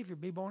as your Savior.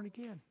 Be born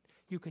again.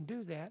 You can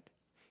do that.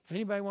 If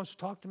anybody wants to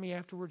talk to me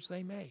afterwards,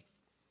 they may.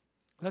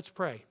 Let's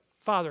pray.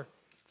 Father,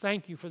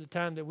 thank You for the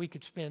time that we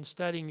could spend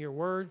studying Your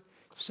Word,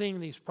 seeing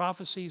these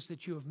prophecies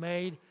that You have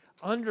made,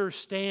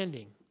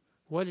 understanding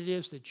what it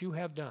is that You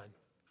have done,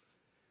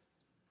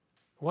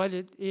 what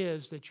it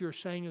is that You're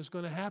saying is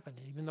going to happen,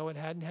 even though it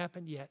hadn't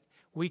happened yet.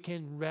 We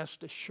can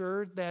rest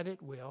assured that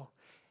it will.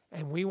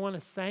 And we want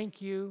to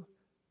thank You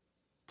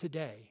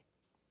today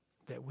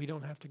that we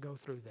don't have to go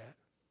through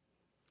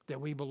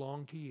that we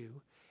belong to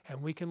You,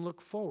 and we can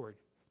look forward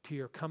to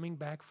Your coming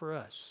back for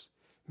us,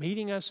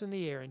 meeting us in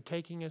the air and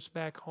taking us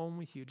back home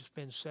with You to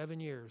spend 7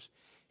 years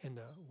in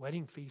the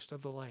wedding feast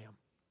of the Lamb.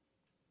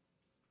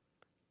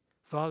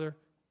 Father,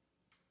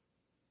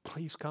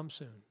 please come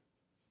soon.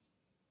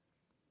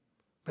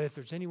 But if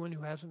there's anyone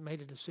who hasn't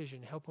made a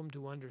decision, help them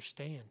to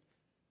understand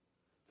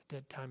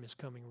that time is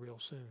coming real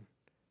soon.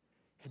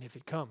 And if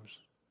it comes,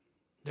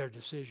 their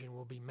decision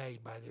will be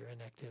made by their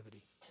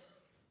inactivity.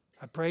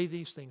 I pray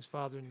these things,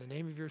 Father, in the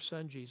name of Your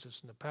Son, Jesus,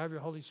 and the power of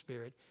Your Holy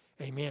Spirit.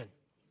 Amen.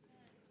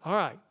 All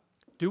right.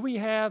 Do we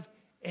have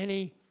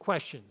any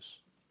questions?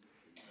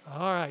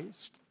 All right.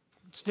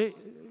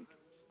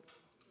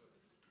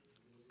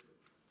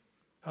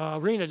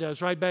 Rena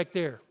does, right back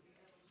there.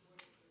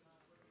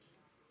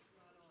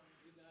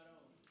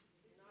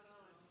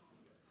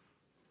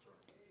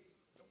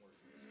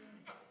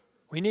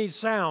 We need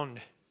sound.